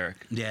pictures of Derek.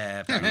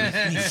 like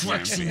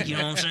flexing, you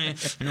know what I'm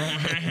saying?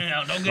 You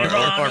know, don't Or, get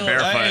wrong. or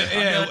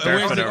barefoot.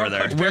 Barefoot over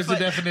there. Where's the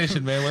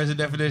definition, man? Where's the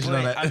definition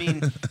on that? I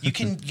mean,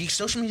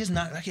 social media is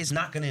not like it's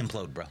not going to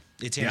implode, bro.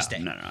 It's here Yeah, to stay.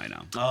 no, I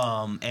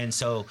know. And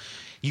so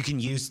you can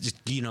use,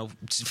 you know,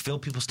 to fill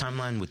people's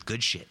timeline with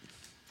good shit.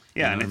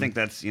 Yeah, and I think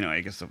that's, you know,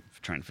 I guess I'll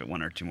try and fit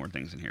one or two more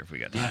things in here if we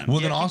got time. Well,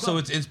 then keep also going.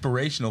 it's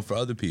inspirational for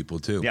other people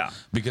too. Yeah.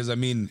 Because I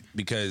mean,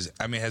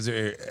 has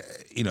there,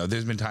 you know,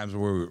 there's been times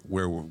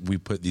where we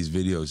put these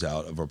videos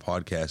out of our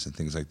podcasts and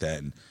things like that,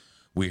 and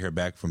we hear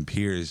back from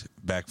peers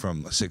back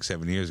from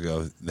 6-7 years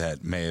ago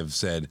that may have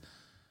said,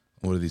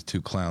 "What are these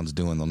two clowns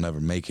doing? They'll never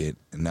make it."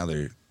 And now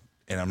they're,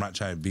 and I'm not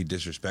trying to be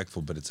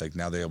disrespectful, but it's like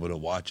now they're able to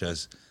watch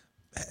us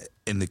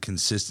in the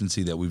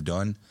consistency that we've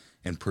done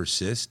and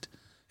persist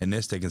in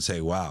this. They can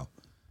say, "Wow,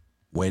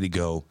 way to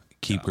go.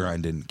 Keep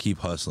grinding, keep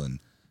hustling."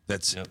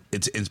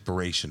 It's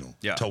inspirational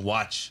to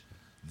watch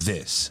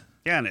this.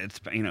 Yeah, and it's,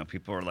 you know,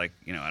 people are like,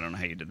 you know, I don't know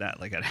how you did that.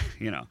 Like,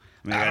 you know,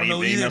 I mean, I I don't got know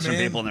emails either, from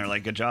man. people and they're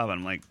like, "Good job."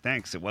 I'm like,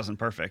 "Thanks. It wasn't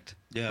perfect,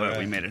 Yeah, but right.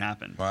 we made it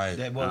happen." Right.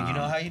 Yeah, well, you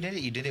know how you did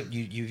it? You did it.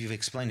 You've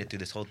explained it through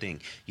this whole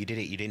thing. You did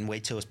it. You didn't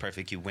wait till it was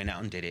perfect. You went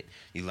out and did it.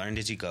 You learned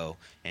as you go,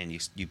 and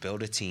you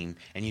build a team,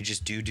 and you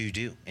just do.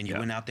 And you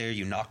went out there.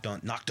 You knocked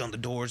on the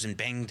doors and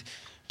banged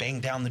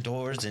down the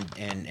doors,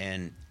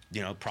 and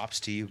you know,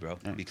 props to you, bro.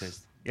 Thanks.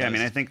 Because Yeah, I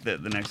mean, I think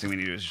that the next thing we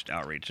need to do is just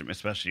outreach,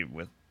 especially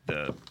with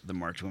the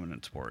March Women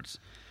in Sports.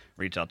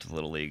 Reach out to the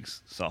little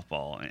leagues,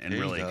 softball, and There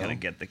you really go. kind of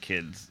get the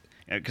kids.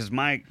 Because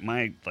my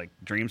like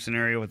dream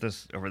scenario with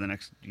this over the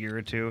next year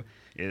or two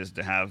is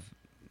to have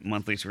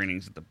monthly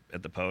screenings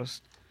at the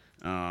Post.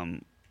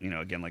 You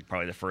know, again, like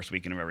probably the first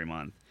weekend of every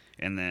month,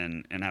 and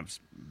then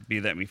be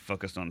that we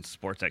focused on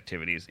sports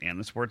activities and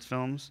the sports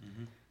films.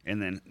 And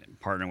then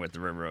partner with the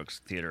River Oaks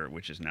Theater,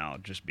 which is now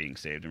just being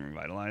saved and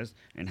revitalized,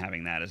 and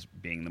having that as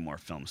being the more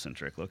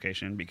film-centric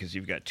location, because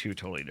you've got two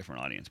totally different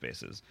audience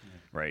bases,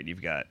 right?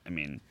 You've got, I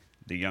mean,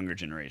 the younger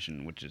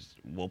generation, which is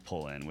we'll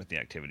pull in with the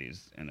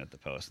activities and at the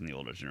Post, and the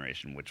older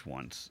generation, which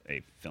wants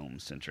a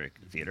film-centric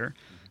theater.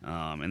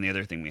 And the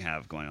other thing we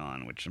have going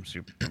on, which I'm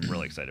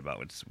really excited about,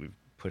 which we've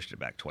pushed it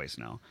back twice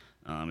now,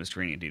 is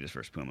screening Adidas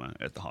vs. Puma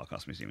at the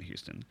Holocaust Museum in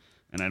Houston.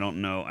 And I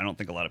don't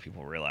think a lot of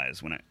people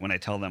realize when I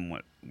tell them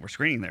what we're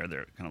screening there,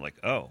 they're kind of like,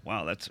 "Oh,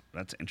 wow, that's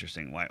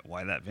interesting.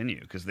 Why that venue?"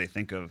 Because they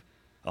think of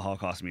a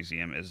Holocaust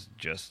museum as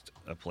just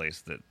a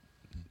place that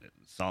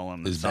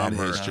solemn, Is bad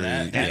somber, history.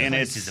 that and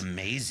place it's is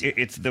amazing.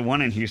 It's the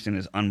one in Houston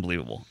is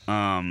unbelievable.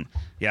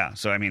 Yeah,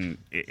 so I mean,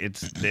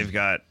 they've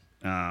got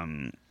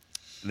an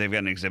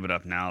exhibit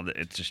up now that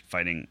it's just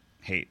fighting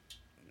hate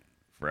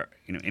for,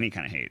 you know, any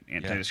kind of hate,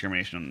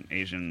 anti-discrimination on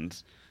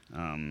Asians,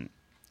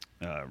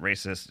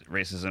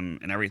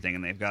 racism and everything.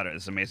 And they've got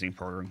this amazing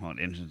program called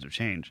Engines of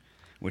Change,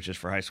 which is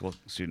for high school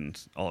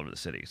students all over the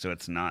city. So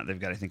it's not, they've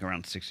got, I think,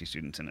 around 60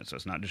 students in it. So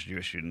it's not just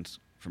Jewish students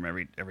from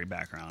every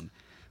background.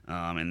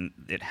 And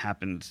it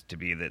happens to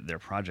be that their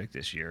project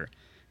this year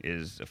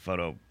is a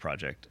photo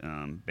project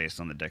based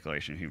on the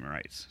Declaration of Human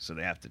Rights. So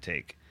they have to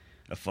take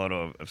a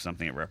photo of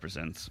something that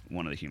represents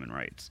one of the human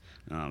rights.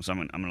 So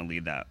I'm going to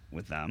lead that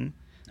with them.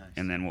 Nice.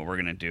 And then what we're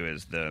going to do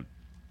is the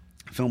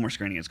film we're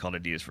screening is called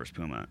Adidas vs.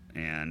 Puma,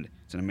 and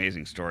it's an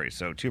amazing story.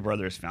 So two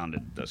brothers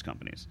founded those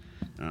companies.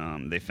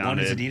 They founded One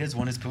is Adidas,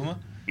 one is Puma.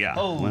 Yeah,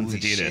 Holy Once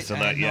Adidas. shit, So I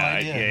that had no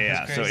idea.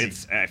 yeah. That's So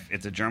crazy.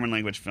 it's a German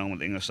language film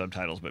with English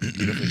subtitles, but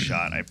beautifully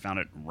shot. I found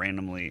it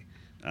randomly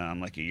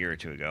like a year or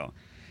two ago,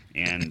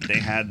 and they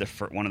had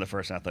one of the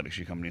first athletic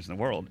shoe companies in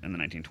the world in the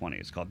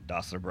 1920s called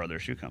Dassler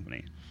Brothers Shoe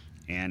Company,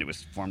 and it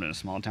was formed in a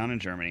small town in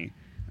Germany.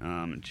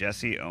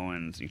 Jesse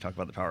Owens, you talk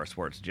about the power of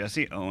sports.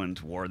 Jesse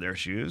Owens wore their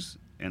shoes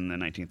in the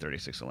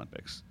 1936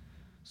 Olympics.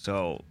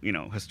 So,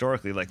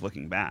 historically, like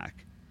looking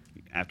back,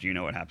 after you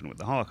know what happened with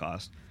the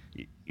Holocaust,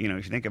 if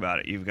you think about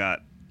it, you've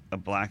got a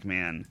black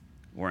man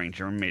wearing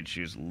German-made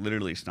shoes,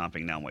 literally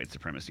stomping down white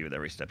supremacy with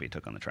every step he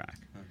took on the track,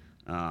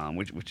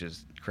 which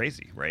is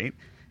crazy, right?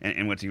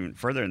 And what's even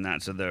further than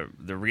that, so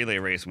the relay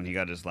race, when he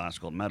got his last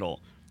gold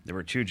medal, there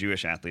were 2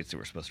 Jewish athletes who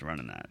were supposed to run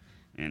in that.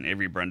 And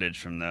Avery Brundage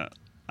from the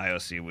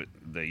IOC,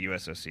 the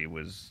USOC,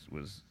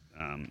 was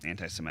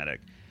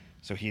anti-Semitic.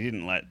 So he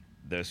didn't let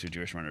those 2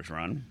 Jewish runners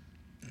run.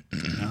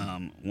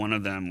 One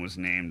of them was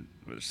named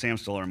Sam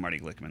Stoller and Marty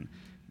Glickman.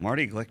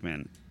 Marty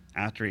Glickman,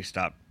 after he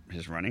stopped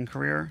his running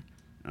career,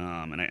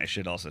 and I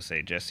should also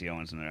say Jesse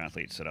Owens and their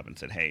athletes stood up and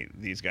said, "Hey,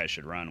 these guys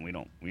should run.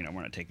 We're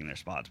not taking their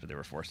spots," but they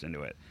were forced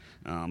into it.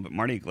 But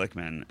Marty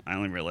Glickman, I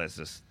only realized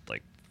this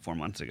like 4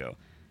 months ago,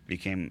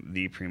 became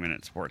the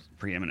preeminent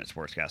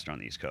sportscaster on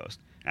the East Coast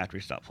after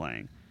he stopped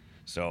playing.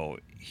 So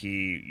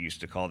he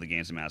used to call the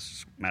games in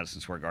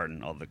Madison Square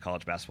Garden, all the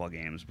college basketball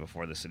games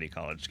before the City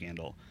College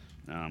scandal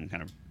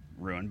kind of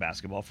ruined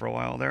basketball for a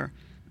while there.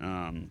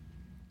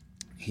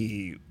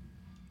 He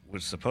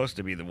was supposed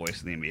to be the voice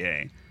of the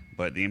NBA,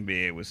 but the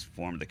NBA was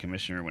formed. The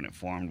commissioner, when it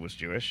formed, was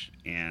Jewish,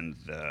 and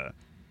the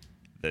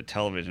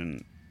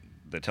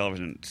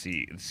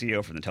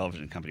CEO for the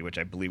television company, which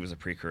I believe was a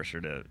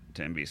precursor to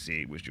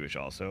NBC, was Jewish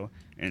also,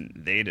 and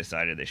they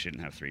decided they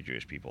shouldn't have 3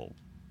 Jewish people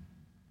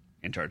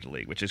in charge of the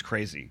league, which is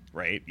crazy,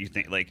 right? You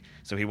think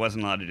so he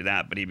wasn't allowed to do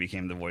that, but he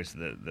became the voice of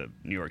the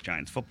New York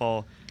Giants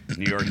football,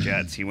 New York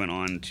Jets. He went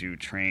on to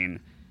train,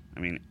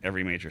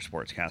 every major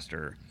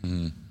sportscaster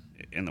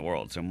in the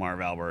world. So Marv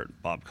Albert,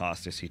 Bob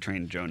Costas, he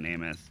trained Joe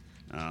Namath.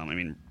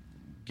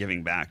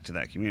 Giving back to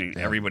that community.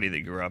 Yeah. Everybody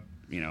that grew up,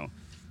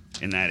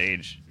 in that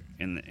age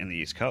in the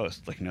East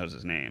Coast, knows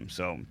his name.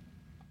 So,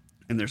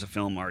 and there's a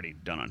film already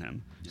done on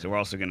him. Yeah. So we're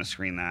also going to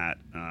screen that,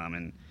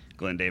 and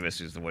Glenn Davis,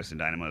 who's the voice of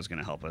Dynamo, is going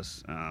to help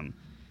us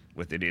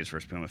with the Adidas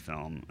First Puma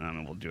film,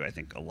 and we'll do, I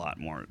think, a lot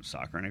more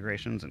soccer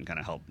integrations and kind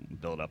of help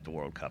build up the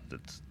World Cup that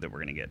we're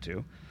going to get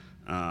to.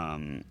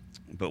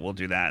 But we'll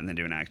do that and then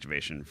do an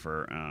activation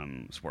for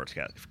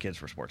kids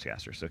for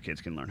sportscasters, so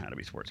kids can learn how to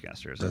be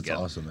sportscasters. That's and get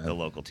awesome, man. The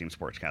local team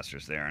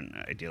sportscasters there, and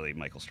ideally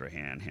Michael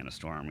Strahan, Hannah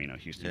Storm,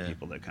 Houston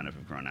people that kind of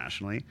have grown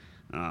nationally.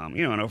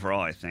 And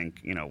overall, I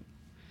think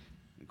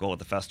goal at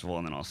the festival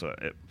and then also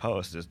at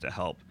Post is to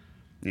help.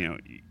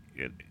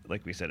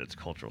 Like we said, it's a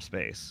cultural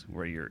space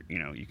where you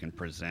can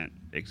present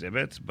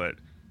exhibits, but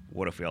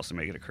what if we also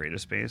make it a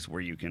creative space where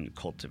you can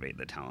cultivate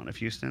the talent of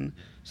Houston,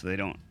 so they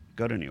don't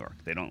go to New York,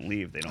 they don't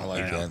leave, they don't. I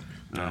like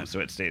that. So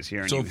it stays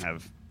here, and so you can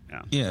have.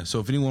 Yeah. So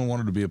if anyone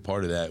wanted to be a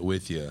part of that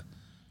with you,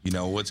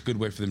 what's a good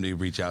way for them to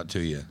reach out to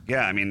you?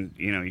 Yeah,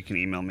 you can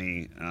email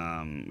me.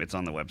 It's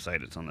on the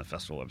website. It's on the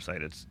festival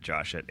website. It's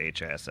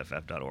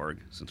josh@hisff.org,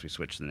 since we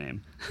switched the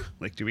name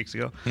like 2 weeks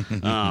ago.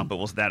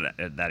 But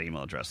that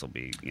email address will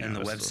be. And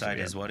the website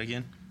is what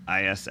again?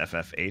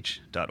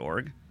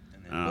 isffh.org.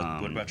 And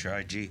then what about your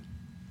IG?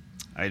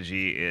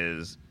 IG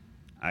is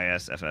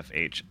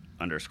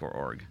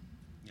isffh_org.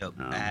 Yep.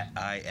 At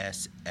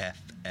ISFFH_org.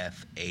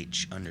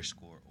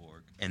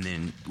 And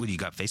then, what do you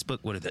got? Facebook?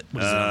 What is it?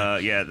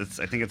 Yeah, I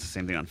think it's the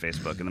same thing on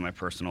Facebook. And then my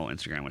personal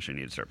Instagram, which I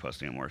need to start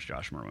posting on more, is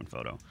Josh Merwin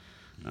Photo.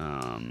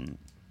 So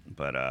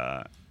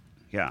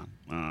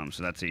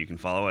that's it. You can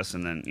follow us,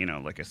 and then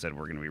like I said,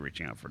 we're going to be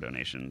reaching out for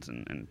donations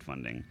and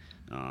funding.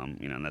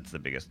 And that's the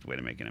biggest way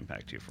to make an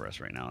impact too for us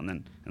right now. And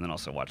then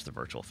also watch the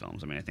virtual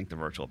films. I think the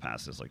virtual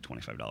pass is like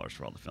 $25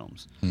 for all the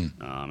films, and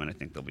I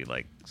think there'll be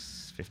like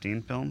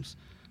 15 films.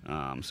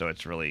 So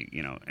it's really,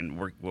 and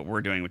what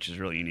we're doing, which is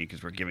really unique,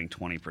 is we're giving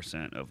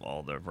 20% of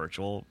all the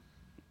virtual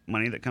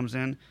money that comes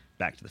in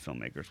back to the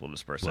filmmakers. We'll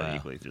disperse that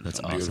equally through the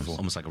That's filmmakers. awesome.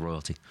 Almost like a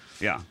royalty.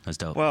 Yeah. That's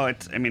dope. Well, we'll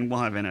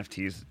have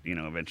NFTs,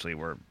 eventually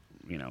where,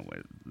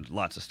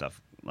 lots of stuff,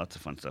 lots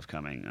of fun stuff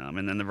coming.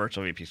 And then the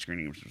virtual VP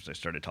screening, which I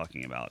started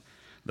talking about,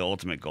 the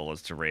ultimate goal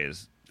is to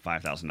raise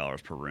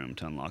 $5,000 per room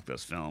to unlock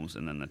those films.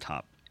 And then the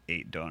top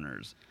 8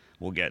 donors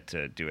will get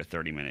to do a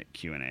 30-minute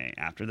Q&A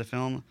after the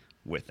film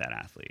with that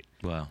athlete.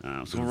 Wow.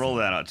 So we'll roll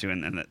that out too,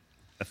 and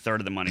a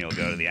third of the money will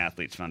go to the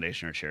athlete's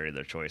foundation or charity of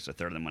their choice. A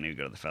third of the money will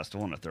go to the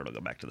festival, and a third will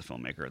go back to the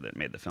filmmaker that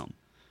made the film.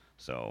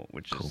 So,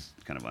 which is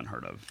kind of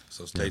unheard of.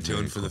 So stay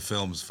tuned for the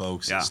films,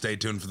 folks. Yeah. Stay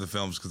tuned for the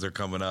films because they're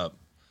coming up.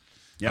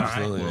 Yeah,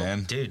 absolutely,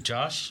 man. Dude,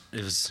 Josh,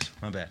 it was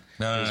my bad.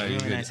 No, it was you're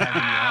really good. nice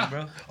having you on,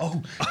 bro.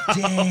 Oh,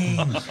 dang!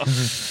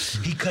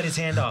 He cut his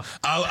hand off.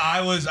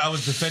 I was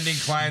defending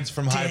clients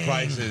from high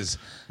prices,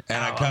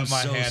 and I cut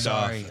my hand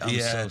off. I'm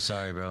so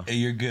sorry, bro.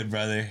 You're good,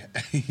 brother.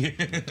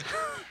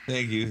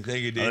 Thank you,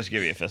 dude. I'll just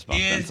give you a fist bump.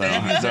 Yeah, then, so I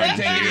thank don't you, have sir. to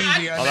Take it do you.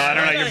 easy on Although that.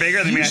 I don't know, you're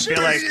bigger than me. I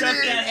feel like stuck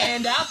that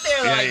hand out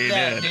there like you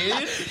that,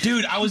 did. dude.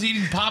 Dude, I was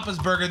eating Papa's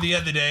Burger the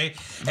other day,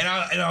 and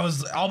I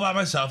was all by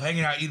myself,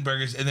 hanging out, eating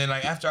burgers. And then,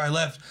 like, after I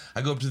left,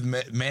 I go up to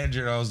the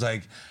manager, and I was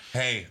like,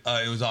 hey,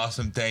 it was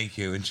awesome, thank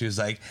you. And she was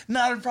like,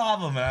 not a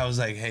problem. And I was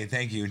like, hey,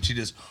 thank you. And she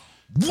just,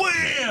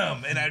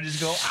 wham! And I just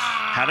go,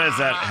 ah!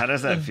 How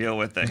does that feel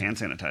with the hand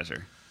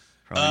sanitizer?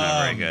 Probably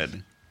not very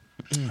good.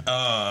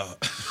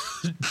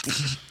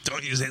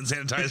 Don't use hand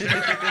sanitizer.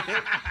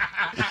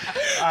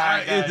 All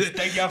right, guys.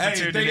 Thank y'all for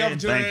tuning in.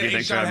 Thank you.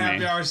 Thanks for having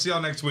me. Happy Hour. See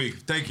y'all next week.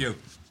 Thank you.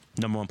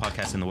 #1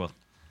 podcast in the world.